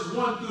 4, verses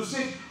 1 through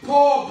 6,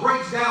 Paul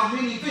breaks down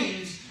many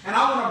things. And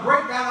I want to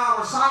break down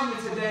our assignment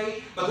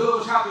today by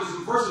those chapters,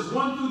 verses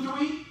 1 through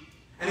 3,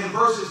 and then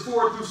verses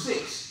 4 through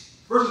 6.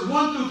 Verses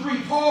 1 through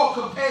 3, Paul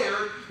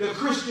compared the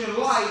Christian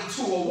life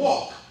to a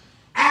walk,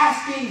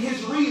 asking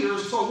his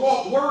readers to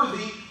walk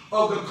worthy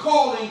of the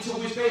calling to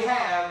which they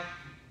have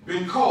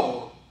been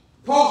called.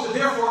 Paul said,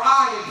 therefore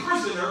I, a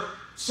prisoner,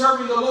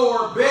 serving the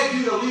Lord, beg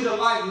you to lead a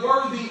life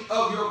worthy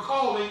of your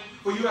calling,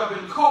 for you have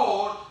been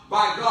called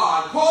by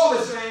God. Paul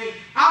is saying,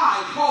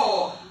 I,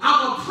 Paul,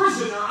 I'm a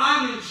prisoner.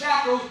 I'm in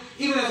shackles,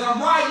 even as I'm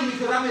writing,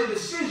 because I made a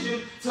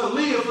decision to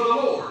live for the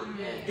Lord.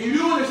 Amen. And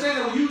you understand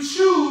that when you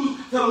choose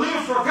to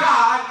live for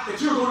God, that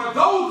you're going to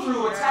go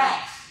through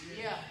attacks.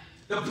 Yeah.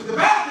 The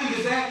bad thing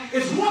is that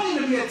it's one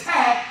thing to be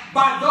attacked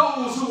by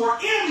those who are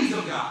enemies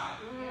of God.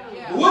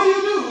 Yeah. What do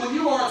you do when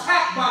you are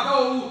attacked by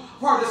those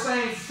who are the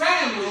same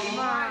family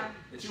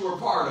that you are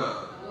part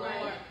of?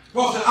 Right.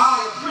 Paul said,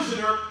 I, a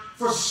prisoner,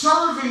 for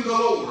serving the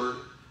Lord,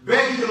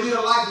 beg you to lead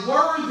a life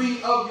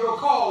worthy of your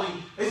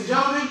calling. Ladies and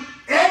gentlemen,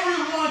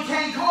 everyone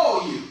can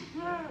call you.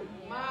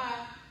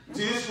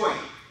 See, this way.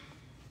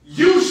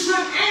 You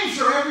should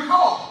answer every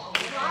call.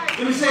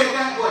 Let me say it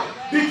that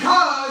way.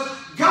 Because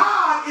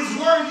God is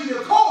worthy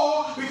to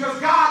call, because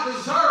God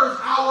deserves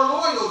our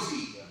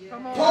loyalty.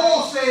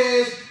 Paul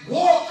says,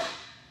 walk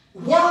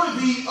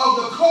worthy of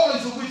the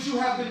calling to which you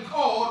have been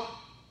called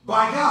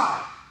by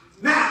God.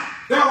 Now,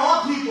 there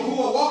are people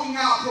who are walking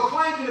out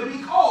proclaiming to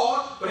be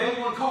called, but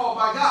everyone called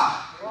by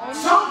God.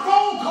 Some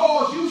phone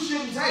calls you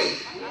shouldn't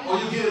take, or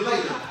you get it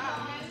later.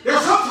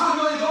 There's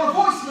sometimes when they go to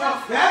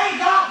voicemail, that ain't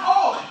God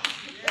calling.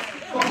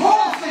 But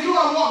Paul said you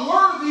are walk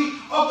worthy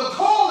of the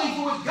calling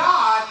for which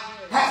God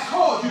has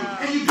called you.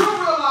 And you do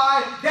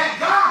realize that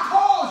God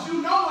calls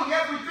you knowing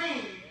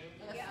everything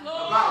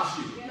about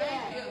you.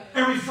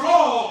 Every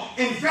flaw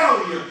and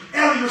failure,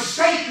 every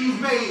mistake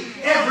you've made,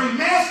 every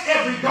mess,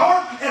 every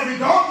darkness, every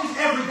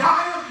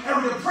dire,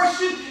 every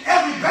depression,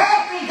 every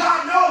bad thing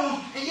God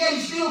knows, and yet he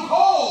still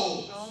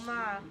calls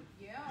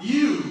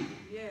you.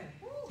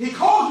 He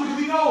calls you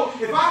because he knows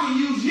if I can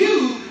use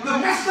you, the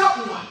messed up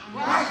one.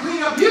 If I can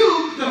clean up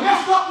you, the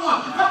messed up one.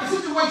 If I can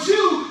situate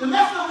you, the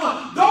messed up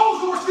one. Those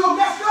who are still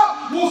messed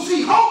up will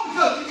see hope,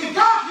 because if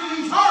God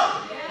can use her,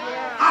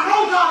 I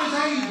know God is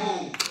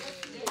able.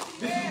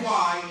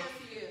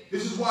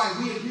 This is why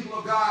we as people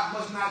of God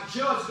must not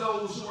judge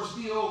those who are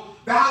still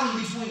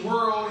battling between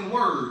world and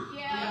word.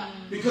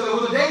 Because there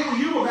was a day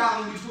when you were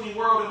battling between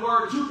world and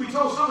word. Truth be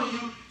told, some of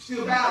you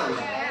still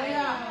battling.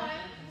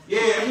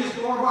 This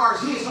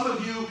coronavirus hit. Some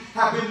of you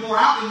have been more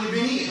out than you've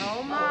been in.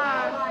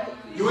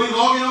 You ain't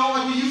logging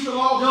on like you used to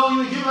log on.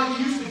 You ain't giving like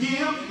you used to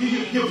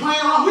give. You're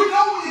playing around. We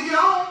know when you get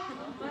on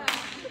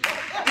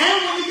and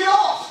when you get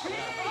off.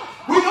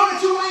 We know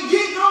that you ain't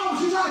getting on,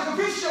 but you're trying to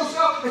convince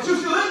yourself that you're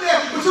still in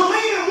there, but you're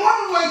leaning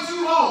one way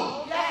too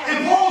long.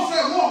 And Paul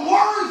said, walk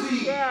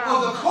worthy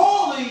of the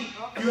calling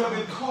you have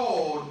been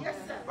called.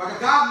 Like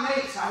God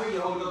makes, I hear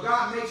you, Holy Ghost,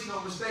 God makes no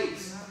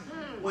mistakes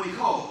when he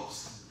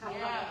calls.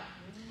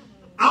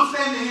 I'm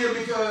standing here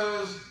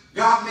because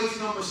God makes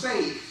no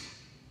mistakes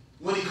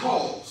when he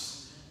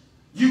calls.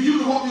 You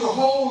can walk through a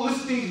whole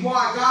list of things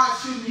why God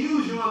shouldn't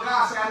use you, and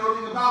God said, I know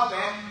anything about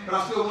that, but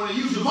I still want to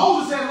use you.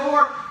 Moses said,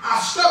 Lord, I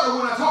stutter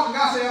when I talk, and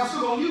God said, I'm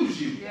still going to use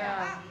you.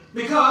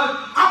 Because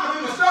I can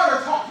even stutter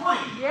and talk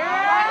plain.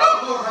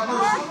 Oh, Lord have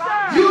mercy.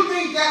 You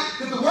think that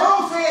the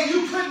world said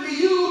you couldn't be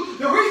used,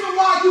 the reason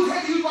why you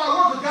can't be used by the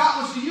world is God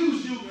wants to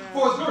use you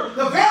for his glory.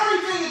 The very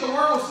thing that the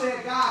world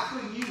said God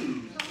couldn't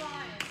use,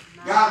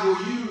 God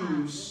will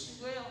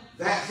use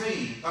that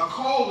thing. A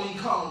calling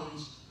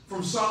comes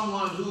from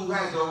someone who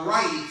has the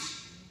right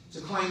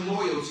to claim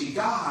loyalty.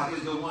 God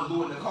is the one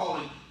doing the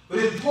calling. But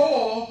then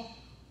Paul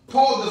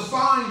Paul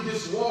defined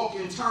this walk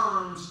in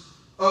terms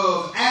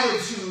of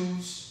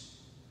attitudes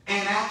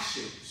and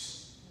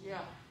actions. Yeah.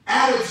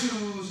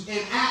 Attitudes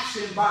and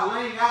action by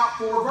laying out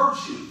 4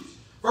 virtues.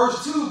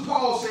 Verse 2,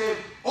 Paul said,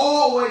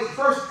 always,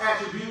 first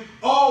attribute,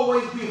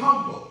 always be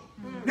humble.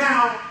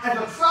 Now, as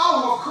a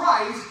follower of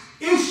Christ,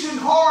 it shouldn't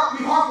be hard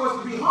for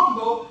us to be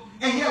humble,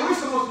 and yet we're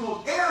some of the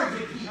most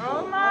arrogant people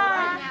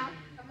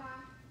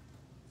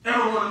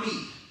ever want to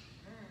meet.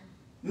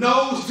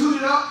 Nose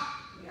tooted up.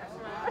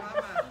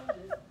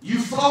 You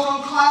float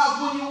on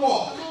clouds when you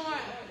walk.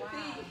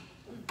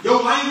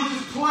 Your language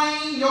is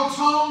plain, your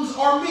tongues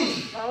are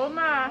many.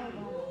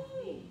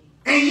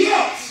 And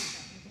yet,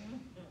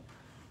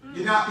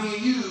 you're not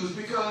being used,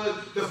 because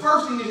the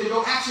first thing is that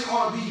your action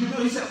ought to be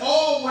humility. He said,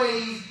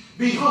 always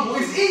be humble.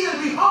 It's easy to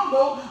be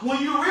humble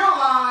when you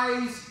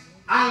realize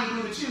I ain't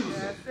going to choose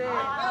it.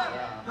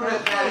 No,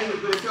 that's bad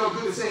English, but it felt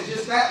good to say it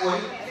just that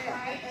way.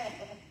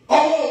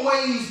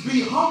 Always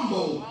be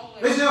humble.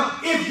 Listen,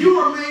 if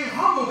you remain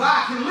humble,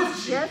 God can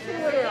lift you.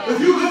 If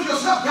you lift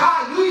yourself,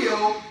 God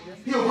will.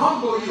 He'll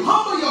humble you.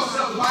 Humble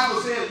yourself, the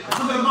Bible says,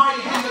 under the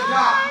mighty hand of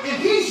God,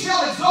 and He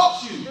shall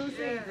exalt you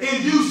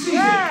in due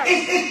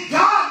season.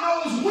 God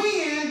knows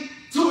when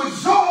to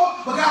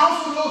exalt, but God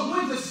also knows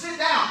when to sit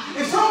down.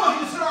 And some of us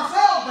can sit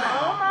ourselves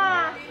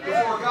down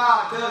before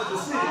God does the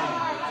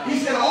sitting. He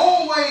said,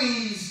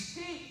 always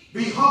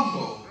be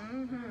humble.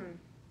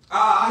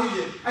 I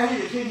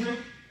hear you, Kendrick.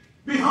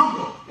 Be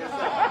humble.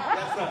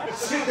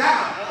 Sit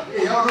down.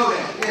 Yeah, y'all know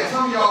that. Yeah,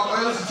 some of y'all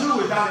listen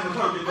to it down in the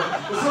country, but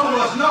some of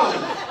us know.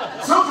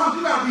 Sometimes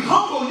you gotta be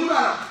humble. You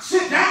gotta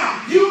sit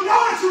down. You know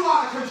that you're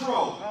out of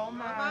control.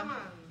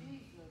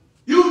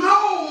 You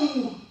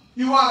know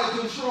you're out of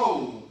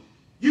control.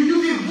 You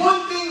did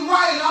one thing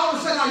right, and all of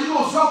a sudden now you're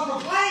gonna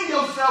self-proclaim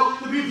yourself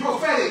to be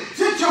prophetic.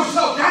 Sit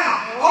yourself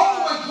down.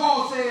 Always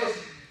Paul says,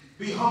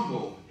 be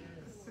humble.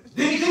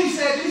 Then he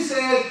says,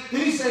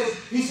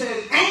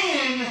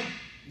 and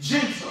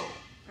gentle.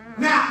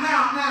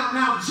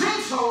 Now,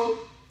 gentle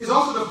is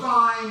also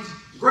defined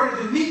greater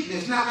than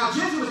meekness. Now,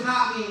 gentle does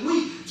not mean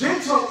weak.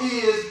 Gentle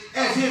is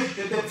as if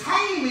the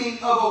taming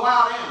of a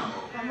wild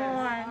animal. Come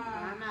on.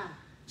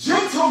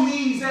 Gentle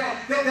means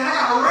that I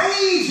got a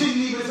rage in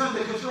me, but it's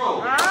under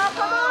control. Come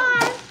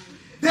on.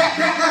 That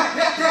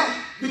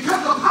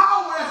because the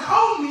power that's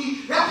on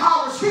me, that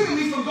power is keeping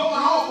me from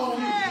going off on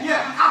you.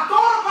 Yeah, I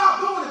thought about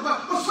doing it,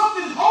 but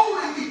something's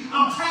holding me.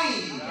 I'm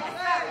tamed.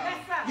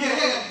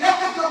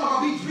 That's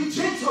about be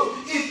gentle.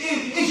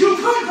 Is you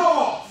could go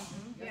off,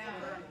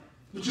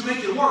 but you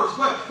make it worse.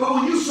 But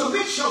when you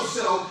submit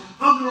yourself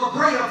under a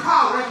greater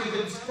power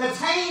that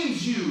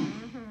tames you,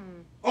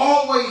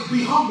 always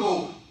be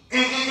humble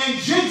and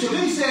gentle.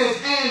 Then he says,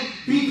 and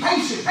be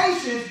patient.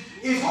 Patience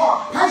is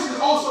hard. Patience is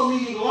also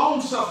meaning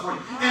long suffering.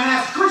 And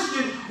as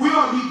Christians, we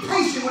ought to be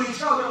patient with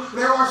each other.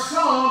 There are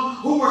some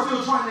who are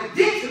still trying to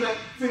get to the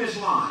finish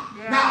line.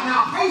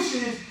 Now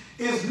patience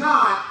is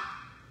not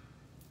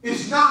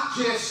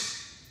just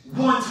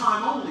one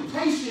time only.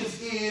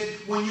 Patience is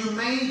when you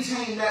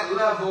maintain that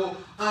level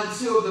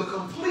until the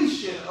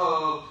completion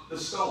of the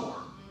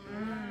storm.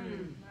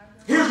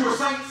 Here's where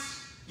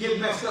saints get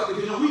messed up,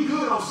 because we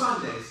good on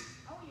Sundays.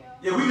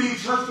 Yeah, we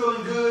leave church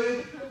feeling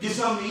good, get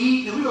something to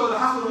eat, and we go to the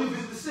hospital and we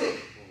visit the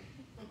sick.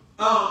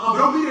 But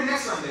don't be there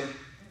next Sunday,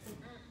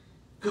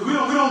 because we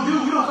don't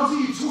come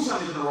see you 2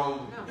 Sundays in a row.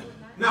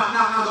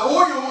 Now the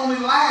oil only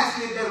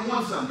lasted that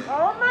one Sunday.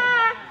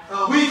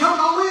 We ain't coming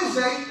on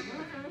Wednesday.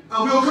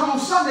 We'll come on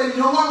Sunday.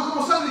 You know why we'll come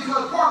on Sunday?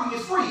 Because parking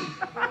is free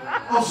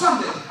on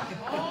Sunday.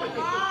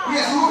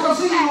 Yes, we'll come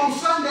see you on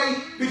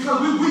Sunday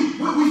because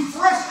we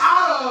fresh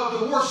out of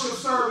the worship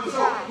service.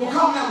 So we'll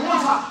come that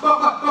one time.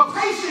 But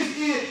patience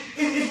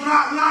is when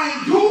I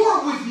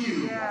endure with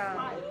you.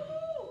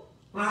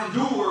 When I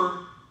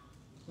endure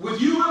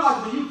with you,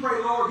 realize when you pray,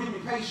 Lord, give me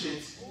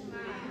patience.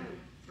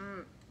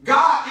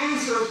 God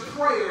answers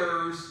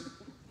prayers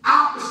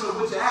opposite of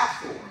what you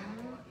ask for.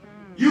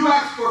 You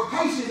ask for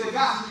patience, and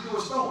God will do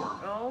a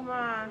storm.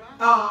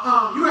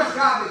 You ask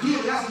God to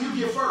give, that's what you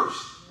give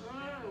first.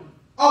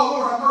 Oh,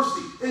 Lord, have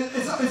mercy.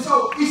 And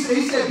so he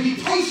said, be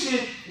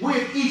patient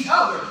with each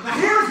other. Now,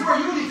 here's where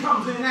unity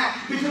comes in at,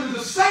 because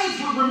the saints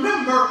would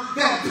remember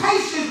that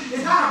patience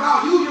is not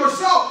about you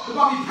yourself, it's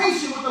about being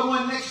patient with the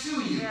one next to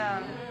you.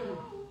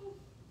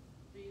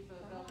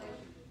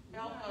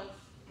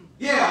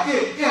 Yeah.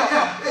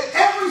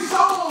 Every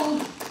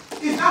song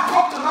is not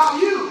talking about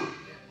you.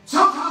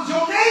 Sometimes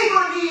your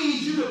neighbor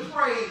needs you to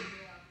pray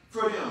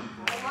for them.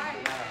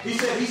 He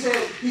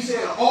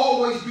said,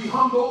 always be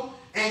humble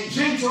and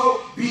gentle,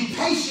 be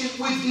patient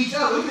with each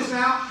other. Look at this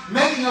now,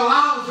 making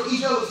allowance for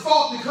each other's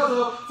fault because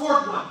of,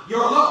 fourth one,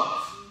 your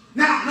love.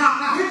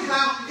 Now here's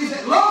now, is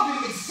that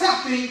love is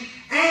accepting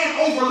and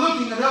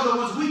overlooking another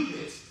one's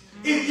weakness.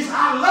 It's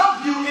I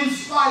love you in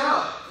spite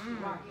of,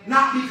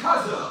 not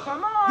because of.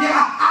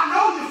 Yeah, I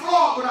know you're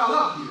flawed, but I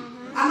love you.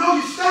 I know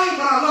you're stained,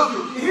 but I love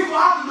you. And here's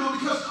what I can do,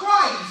 because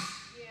Christ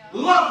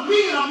loved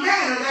me in a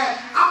manner that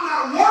I'm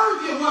not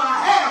worthy of what I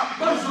have,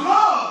 but His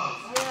love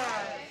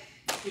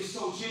is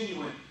so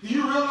genuine. Do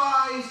you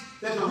realize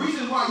that the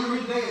reason why why you're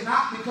here today is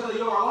not because of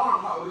your alarm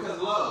clock, but because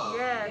of love.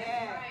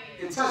 Yes.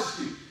 It touched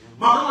you.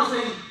 My grandma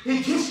saying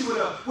he kissed you with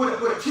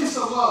a kiss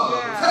of love.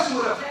 Yeah. Touched you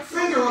with a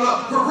finger of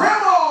love. But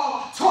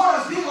grandma taught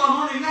us people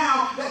are learning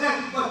now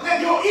that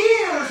your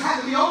ears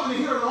had to be open to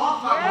hear an alarm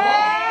clock.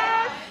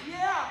 Yes.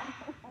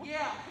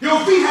 Your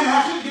feet had to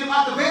have to get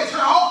out the bed, turn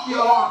off the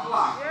alarm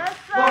clock. Yes,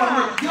 sir.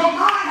 Your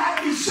mind had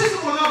to be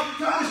sensible enough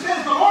to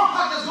understand the alarm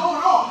clock that's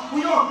going off.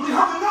 When you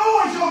heard the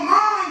noise, your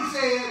mind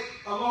said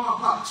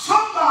alarm clock.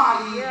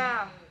 Somebody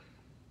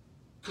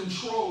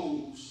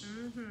controls.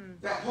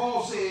 That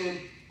Paul said,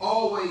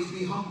 always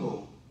be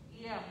humble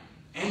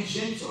and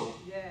gentle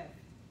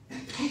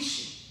and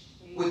patient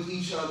with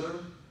each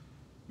other,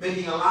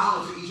 making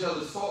allowance for each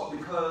other's fault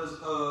because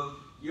of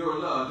your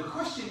love. The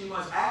question you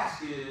must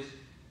ask is,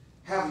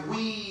 have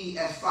we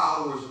as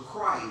followers of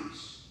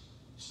Christ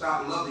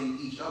stopped loving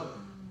each other?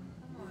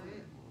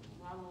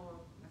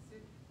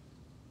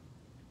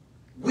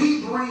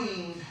 We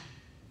bring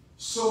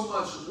so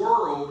much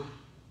world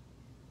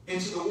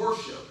into the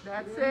worship.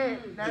 That's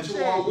it. That's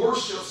into it. our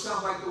worship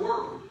sound like the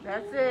world.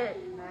 That's it.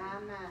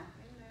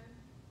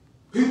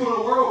 People in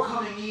the world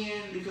coming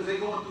in because they're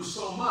going through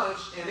so much,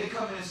 and they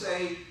come in and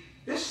say,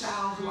 this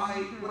sounds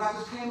like what I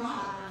just came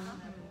out of.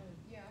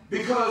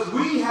 Because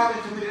we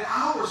haven't committed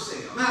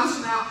ourselves. Now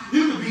listen now,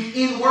 you can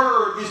be in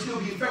word and still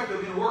be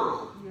effective in the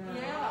world.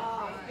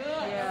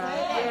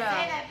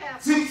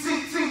 See,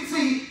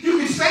 you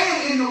can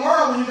stand in the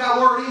world when you got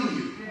word in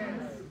you.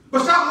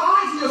 But stop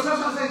lying to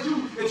yourself that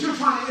you're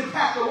trying to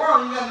impact the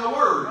world and you got no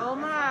word. Oh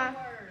my.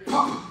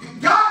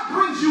 God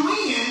brings you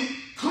in,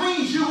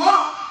 cleans you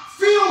up,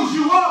 fills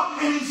you up,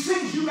 and he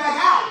sends you back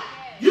out.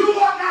 You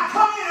ought not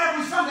come in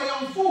every Sunday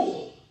on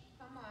full.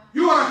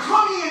 You ought to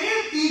come in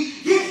empty,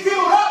 get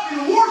filled up,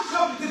 and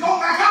worship to go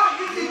back out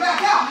and get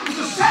back out. It's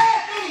a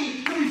sad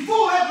thing to be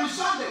full every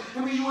Sunday. I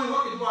mean, you ain't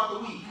working throughout the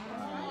week.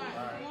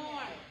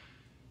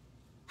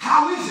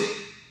 How is it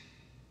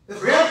that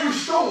for every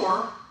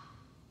store,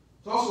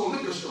 there's also a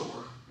liquor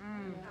store?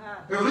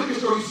 There's a liquor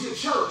store, you see a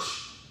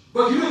church.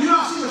 But you're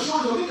not seeing a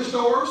shortage of liquor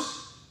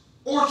stores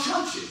or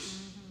churches.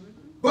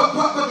 But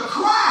the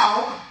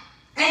crowd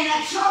ain't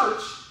at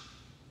church,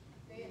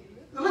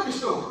 the liquor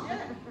store.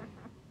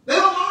 They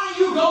don't mind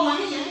you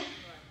going in.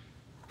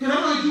 Because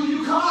they really do, when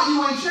you come out,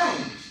 you ain't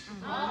changed.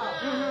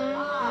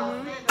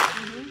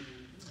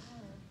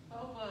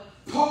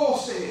 Paul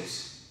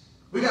says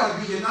we got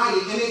to be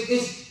united. And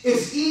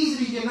it's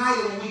easy to be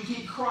united when we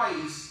keep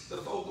Christ the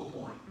focal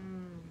point.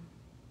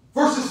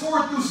 Verses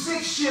 4 through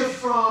 6 shift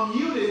from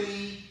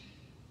unity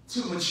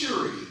to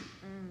maturity.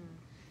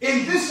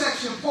 In this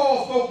section,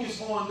 Paul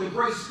focused on the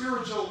great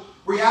spiritual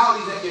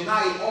realities that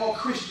unite all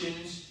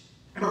Christians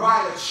and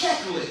provide a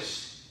checklist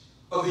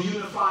of the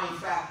unifying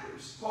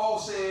factors. Paul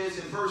says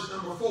in verse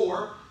number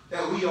 4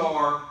 that we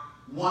are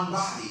one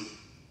body.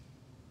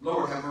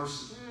 Lord have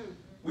mercy.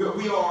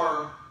 We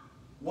are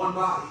one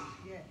body.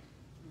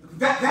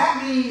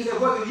 That means that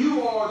whether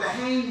you are the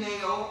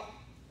hangnail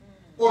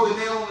or the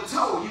nail on the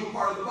toe, you are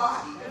part of the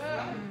body.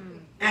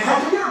 And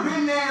have you ever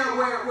been there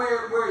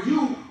where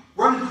you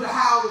run through the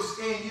house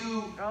and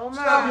you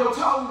stub your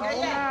toe?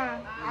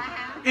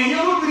 And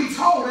your little bitty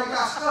toe that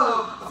got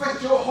stubbed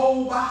affects your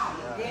whole body.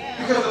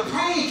 Because the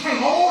pain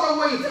came all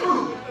the way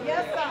through.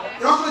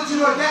 And I'm going to let you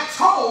know that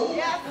toe,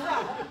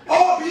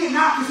 albeit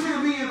not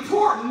considered being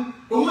important,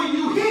 but when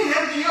you hit it,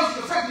 everything else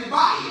is affecting your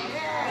body.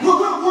 We're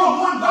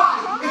one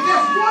body. If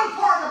there's one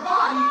part of the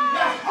body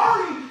that's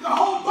hurting, the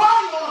whole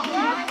body ought to be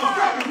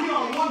affected. We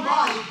are one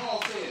body,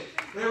 Paul said.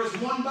 There is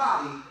one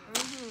body,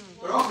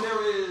 but also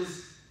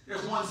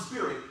there's one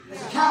spirit.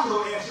 It's a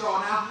capital S, y'all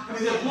now. I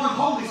mean, there's one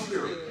Holy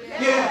Spirit.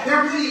 Yeah, there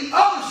are many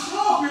other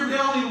small spirits,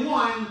 there's only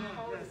one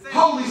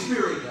Holy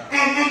Spirit.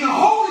 And the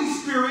Holy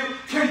Spirit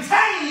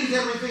contains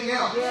everything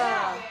else.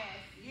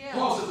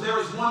 Paul says there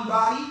is one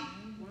body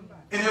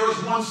and there is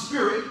one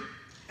spirit.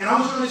 And I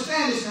want you to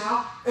understand this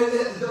now. The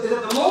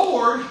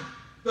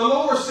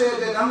Lord said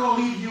that I'm going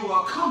to leave you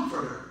a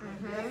comforter.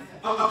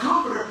 A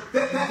comforter.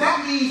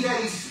 That means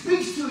that he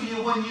speaks to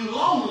you when you're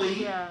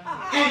lonely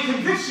and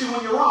convicts you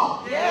when you're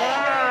wrong.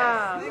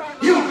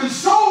 He'll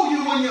console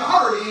you when you're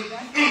hurting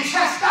and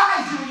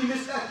chastise you when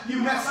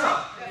you mess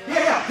up.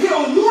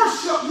 He'll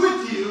worship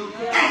with you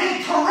and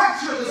then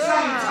correct you at the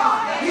same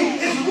time.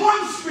 It's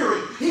one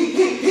spirit.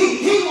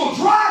 He will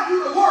drive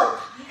you to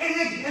work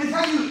and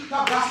tell you,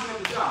 stop gossiping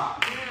at the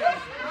job.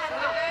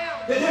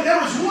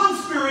 There is one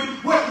spirit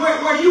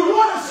where you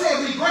want to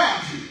say he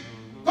grabs you.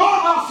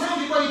 God about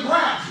telling you where he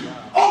grabs you.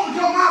 Open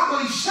your mouth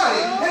when he shut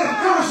it.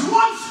 There is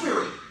one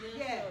spirit.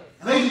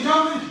 And ladies and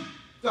gentlemen,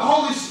 the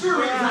Holy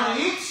Spirit is not an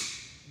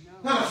itch,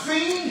 not a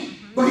fiend,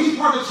 but he's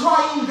part of the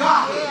triune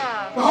Godhead.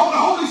 The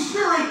Holy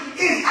Spirit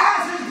is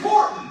as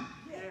important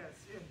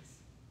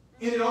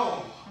in it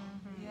all.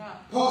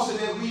 Paul said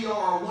that we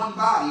are one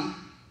body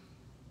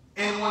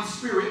and one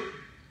spirit.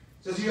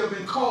 Says you have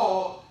been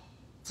called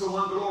to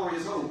one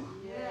glorious hope.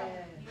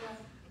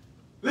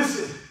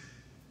 Listen,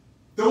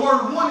 the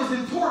word one is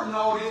important in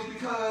all this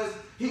because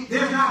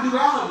there's not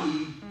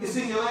duality, it's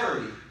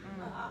singularity.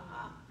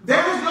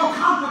 There is no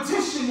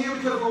competition here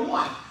because we're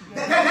one.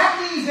 That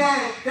means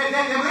that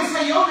when they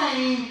say your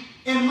name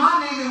and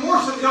my name in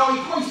worship, it all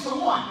equates to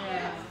one.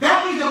 Yeah.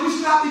 That means that we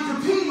should not be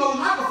competing over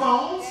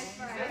microphones.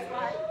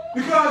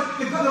 Because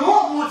the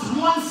Lord wants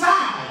one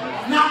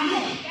sound, not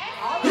me.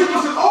 He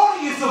wants an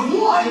audience of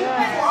one.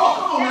 Oh,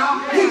 come on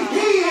now.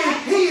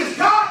 He is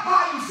God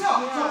by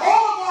himself. So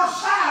all of our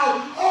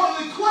sound ought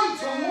to equate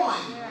to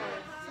one.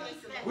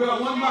 We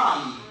are one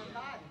body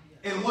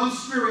and one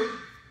spirit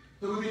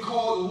that will be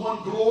called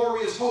one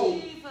glorious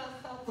hope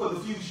for the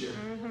future.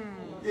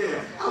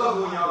 Yeah, I love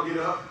it when y'all get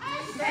up.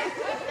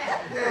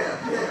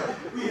 Yeah.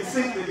 We in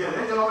sync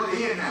together. They're all at the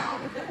end now.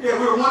 Yeah,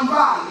 we're one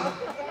body.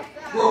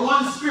 We're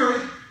one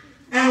spirit.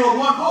 And we're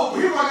one hope.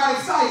 Here's why I got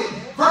excited.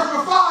 Verse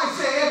number 5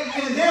 said,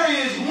 and there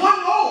is one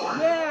Lord.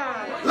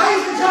 Yeah.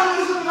 Ladies and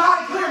gentlemen, this is loud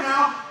and clear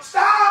now.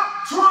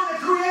 Stop trying to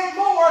create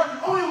more.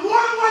 Only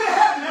one way to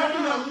heaven.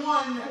 After that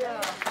one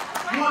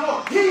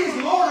Lord. He is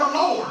Lord of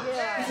Lords.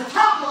 Yeah. It's a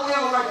capital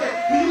L right there.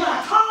 And you got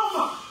to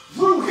come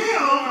through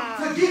him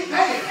to get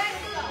there.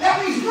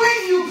 That means when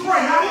you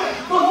pray, not if,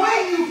 but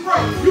when you pray,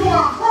 you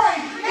are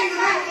praying in the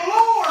name of the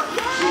Lord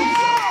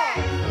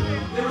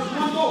Jesus. There is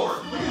one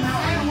Lord.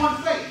 And one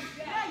faith.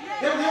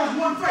 There is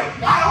one faith.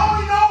 I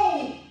only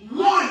know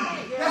one.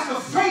 That's the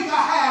faith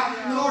I have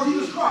in the Lord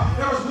Jesus Christ.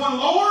 There is one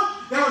Lord,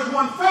 there is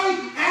one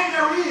faith, and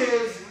there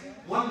is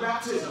one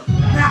baptism.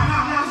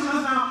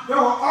 Now, there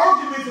are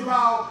arguments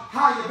about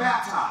how you're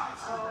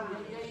baptized.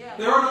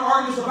 There are no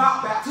arguments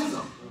about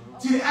baptism.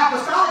 See, the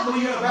apostolic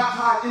believe you're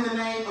baptized in the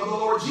name of the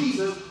Lord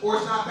Jesus, or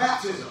it's not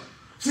baptism.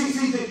 See,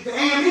 the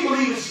AME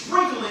believe is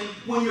sprinkling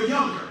when you're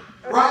younger.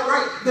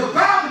 Right? The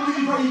Bible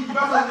believes you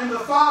baptize in the name of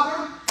the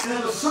Father, and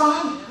of the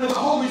Son, and of the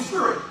Holy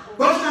Spirit.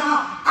 But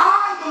now,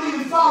 I believe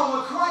in following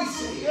what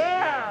Christ said.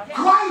 Yeah.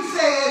 Christ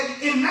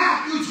said in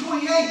Matthew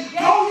 28,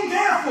 go ye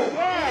therefore,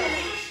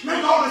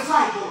 make all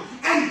disciples,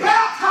 and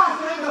baptize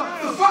in the name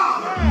of the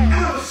Father,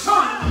 and of the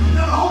Son,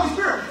 and of the Holy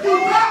Spirit. You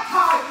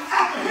baptize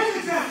after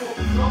his example,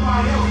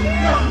 nobody else.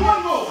 There's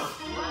one Lord.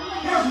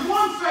 There's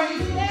one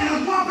faith, and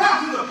there's one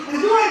baptism. And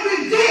if you ain't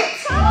been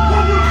dipped,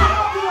 when you come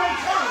up, you ain't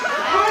coming.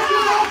 But if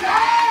you go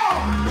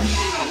down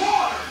in the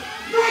water,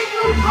 then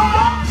you come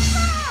up.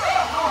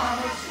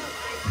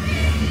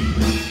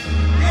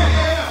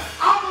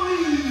 I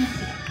believe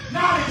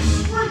not in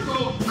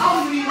sprinkle,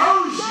 I believe in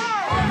immersion.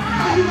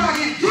 And you gotta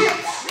get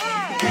dipped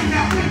in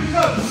that thing,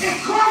 because if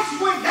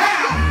Christ went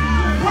down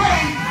to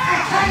pray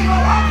and came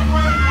up out of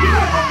prayer, you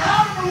gotta go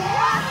down in the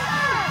water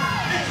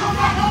and come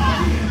back up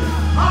again.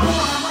 I don't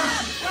want to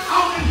mercy. I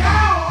went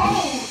down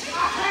old,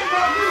 I came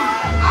up new.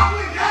 I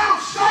went down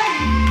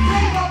stained,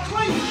 came up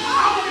clean.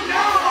 I went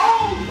down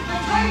old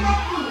and came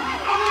up new.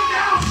 I went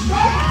down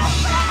stained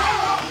and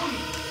came up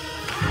clean.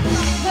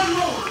 One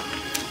Lord.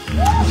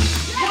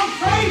 One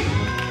faith,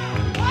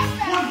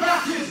 one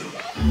baptism.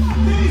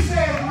 Then he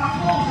said in my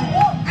closing,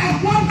 and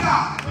one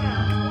God,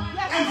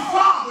 and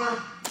Father,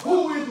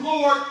 who is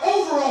Lord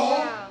over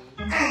all,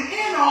 and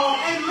in all,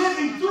 and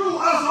living through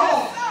us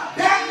all.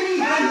 That means,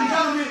 ladies and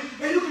gentlemen,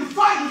 that you can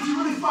fight what you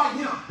really fight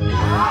him.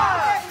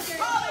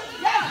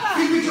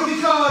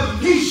 Because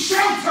he's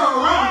shelter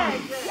around me.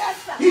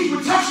 He's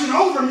protection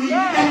over me,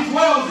 and he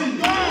dwells in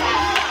me.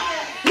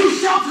 He's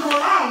shelter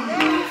around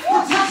me,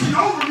 protection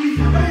over me,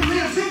 and he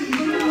lives in me.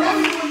 That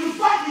means when you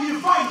fight me, you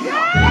fight him.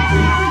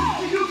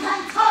 See, you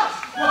can't touch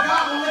what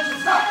God will let you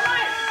touch.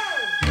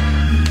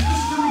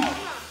 Listen to me.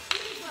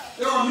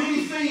 There are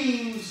many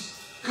things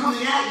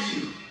coming at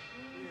you.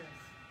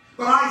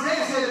 But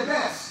Isaiah said it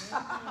best.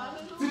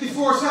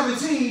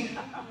 54:17,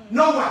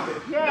 no weapon.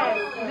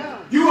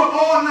 You are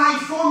all night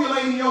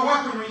formulating your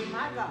weaponry,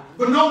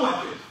 but no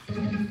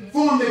weapon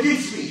formed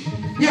against me.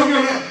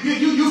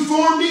 You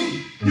formed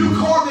it, you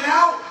carved it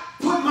out,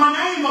 put my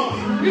name on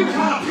it. You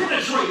try to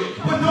penetrate it,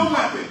 but no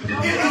weapon.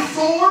 It is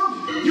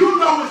formed. You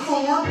know it's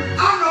formed.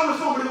 I know it's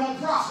formed, but it won't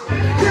prosper.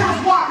 Here's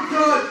why.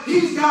 Because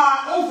he's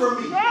God over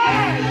me,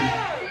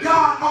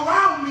 God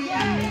around me,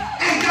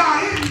 and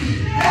God in me.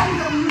 That means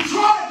that when you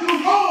try to do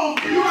wrong,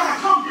 you got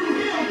to come through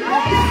him.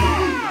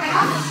 And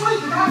I can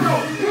sleep and I know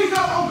he's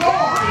up on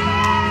guard.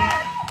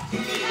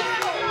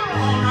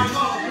 All night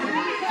long.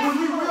 When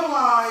we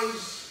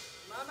realize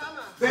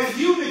that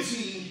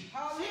unity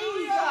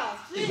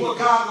is what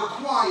God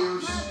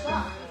requires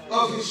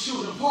of his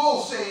children.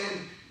 Paul said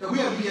that we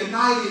have to be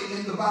united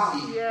in the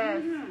body.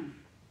 Yes.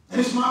 And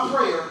it's my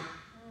prayer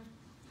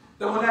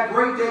that when that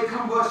great day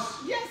comes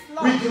us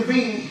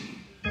reconvening,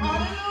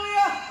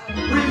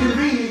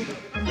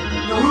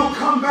 that we'll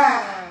come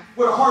back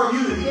with a heart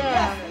of unity.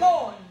 Yes,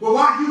 Lord. But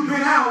while you've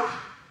been out,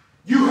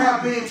 you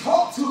have been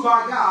talked to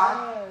by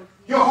God.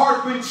 Your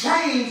heart's been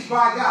changed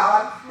by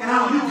God. And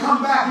now when you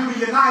come back, you'll be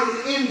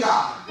united in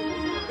God.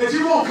 That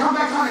you won't come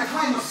back trying to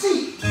claim a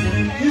seat.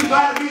 You've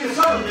got to be the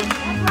servant.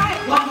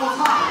 One more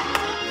time.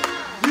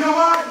 You know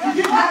what? You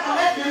didn't have to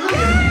let me live.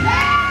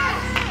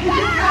 You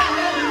didn't have to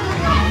let me live.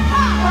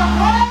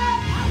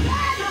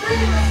 To be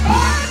the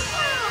servant.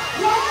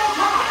 One more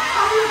time.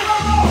 I need to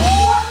know.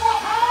 One more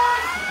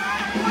time.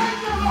 Thank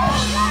you,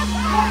 Lord. One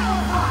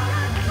more time.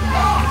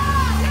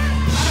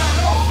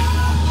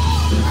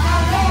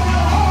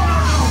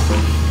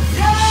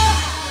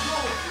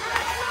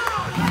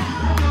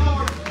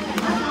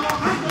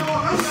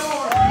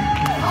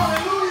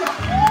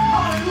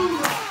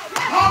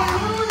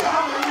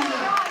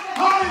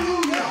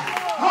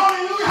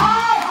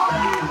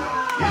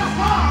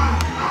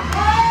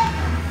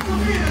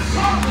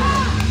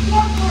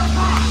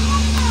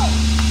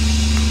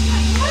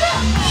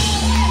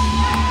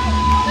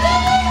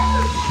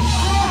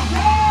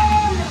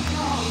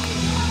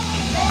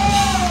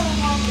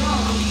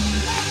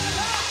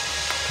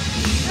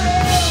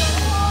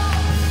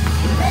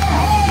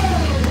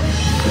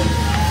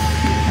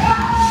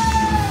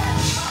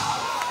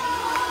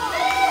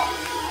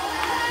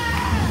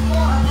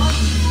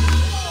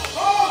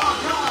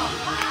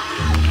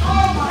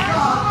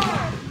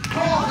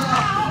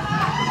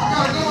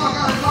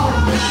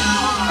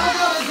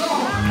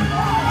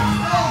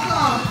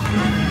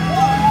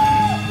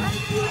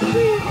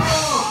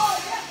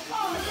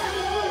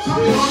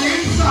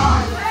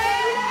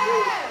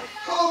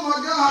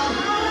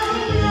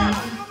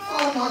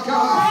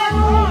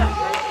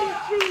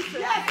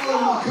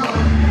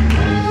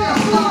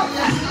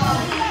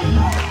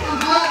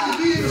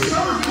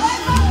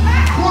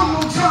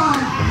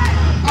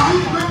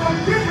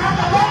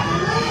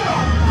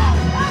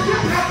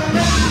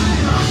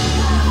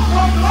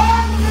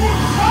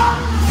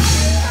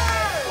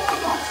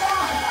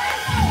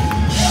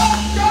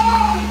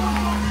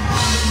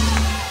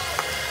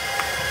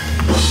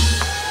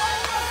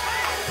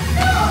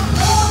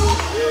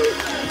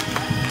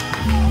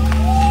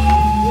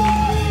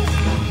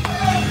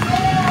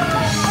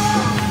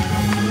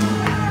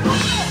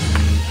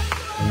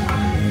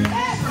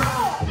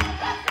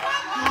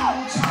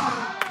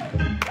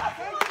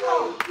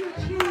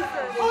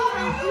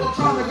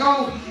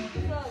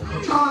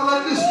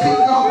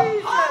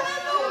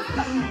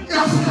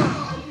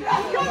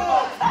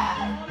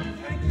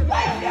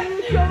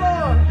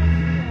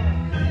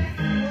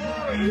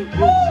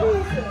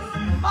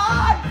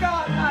 My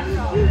God, my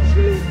God.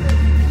 Jesus.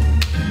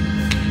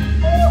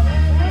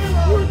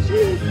 Oh,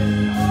 Jesus.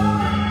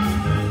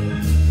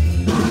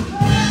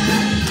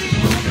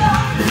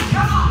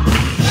 Come on.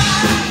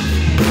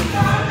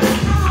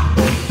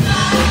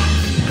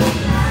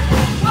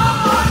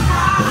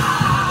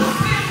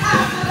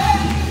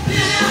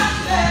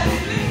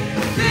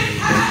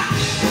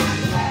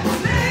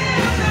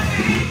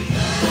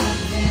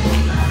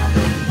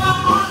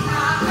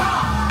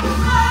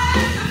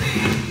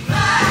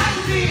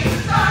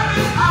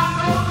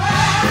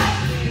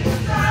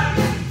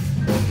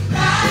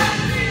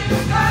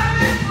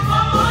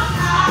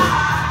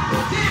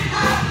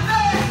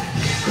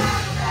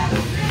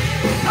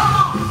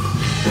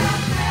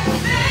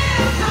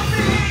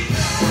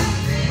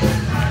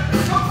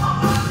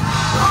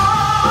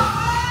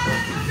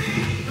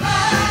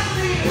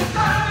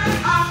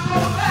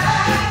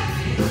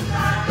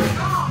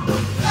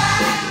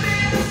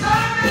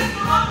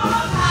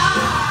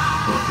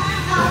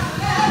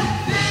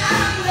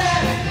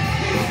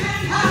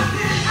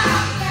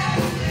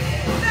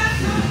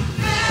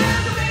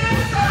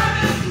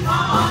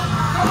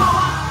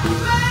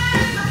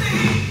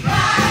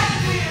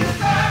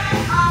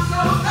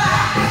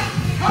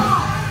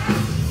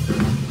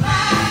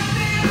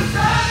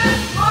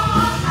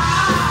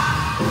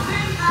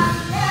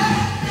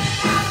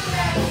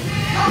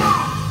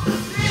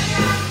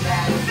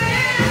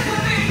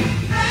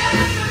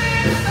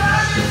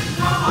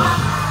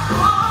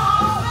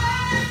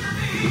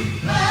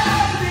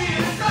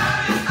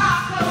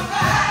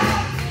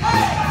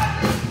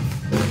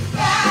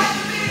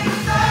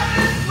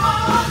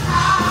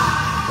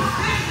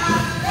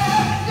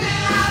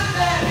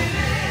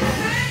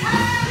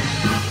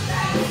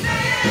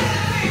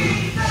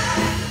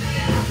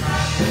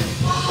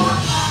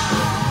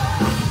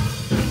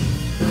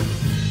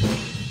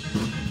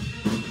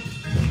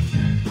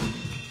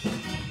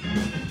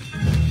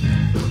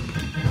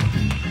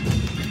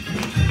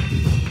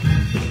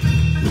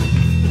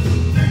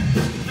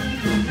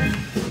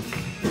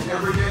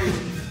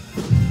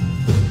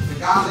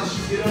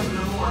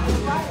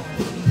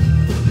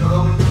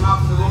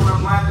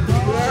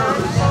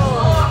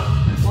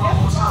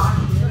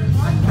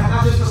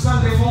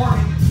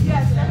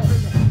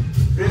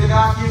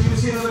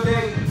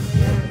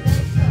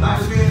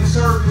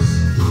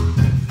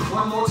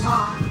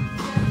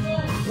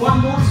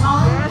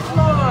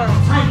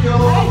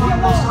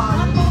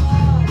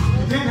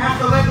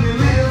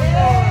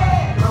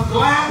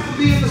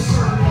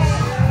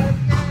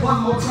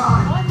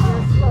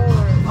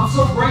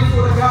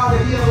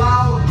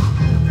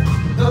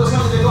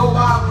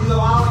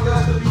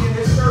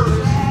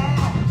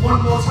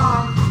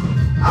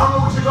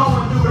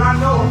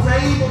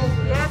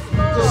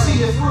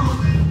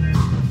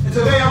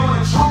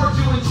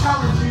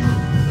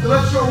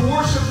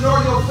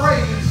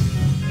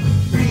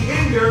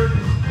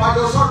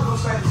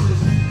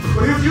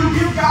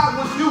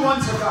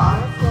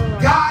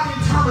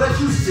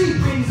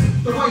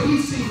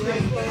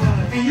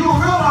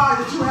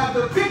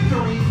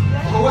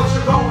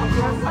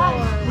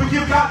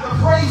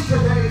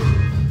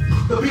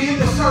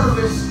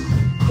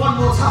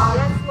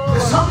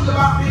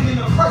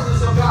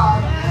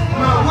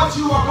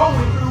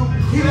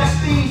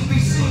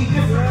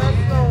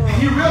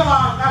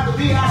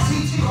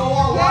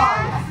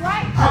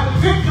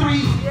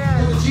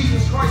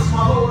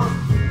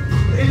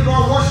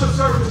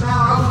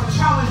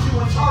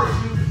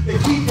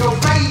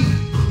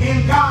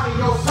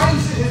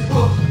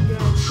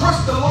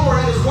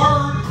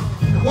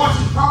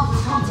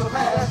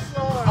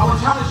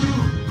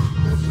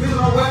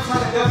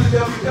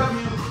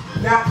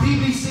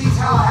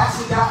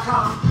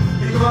 www.bbctallahassee.com.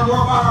 You can learn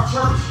more about our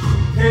church.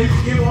 And you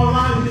can give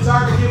online. You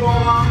desire to give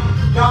online.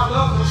 God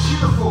loves a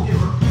cheerful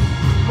giver.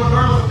 You want to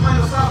learn about the plan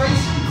of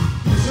salvation?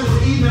 You send us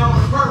an email and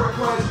a prayer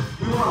request.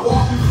 We want to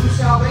walk you through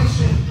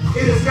salvation.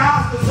 It is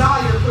God's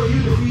desire for you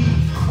to be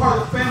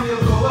part of the family of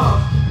the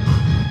beloved.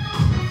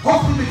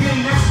 Hopefully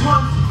beginning next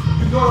month,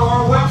 you can go to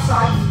our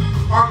website,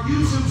 our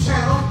YouTube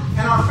channel,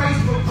 and our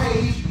Facebook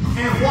page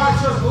and watch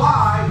us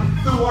live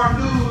through our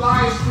new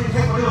live stream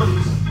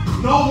capabilities.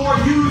 No more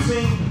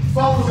using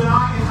phones and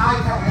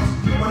iPads.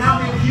 We're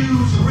now going to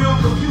use real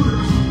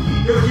computers.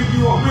 It'll give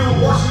you a real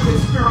worship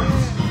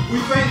experience.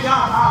 We thank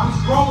God how He's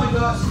growing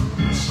us,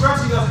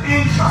 stretching us,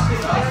 and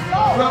trusting us.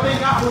 We thank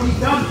God for what He's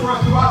done for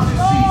us throughout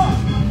this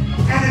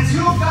season. And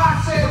until God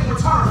says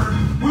return,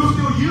 we'll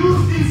still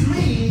use these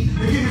means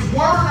to get His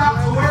word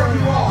out to where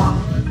you are,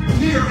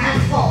 near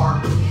and far.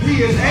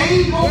 He is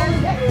able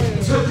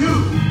to do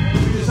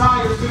what He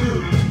desires to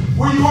do.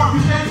 Where you are,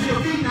 you stand to your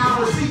feet now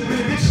and receive the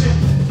benediction.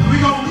 And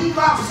we're going to leave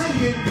out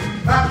singing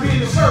after being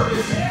in the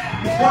service.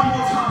 One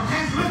more time.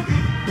 Hands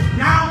lifted.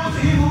 Now unto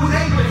Him who is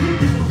able to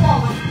keep you from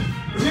falling.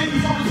 Present you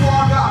something for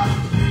our God.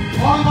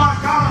 Only by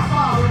God our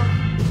Father,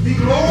 the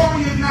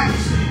glory and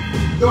majesty,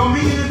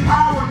 dominion and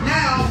power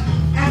now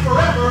and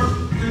forever.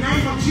 In the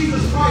name of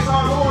Jesus Christ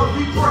our Lord,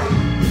 we pray.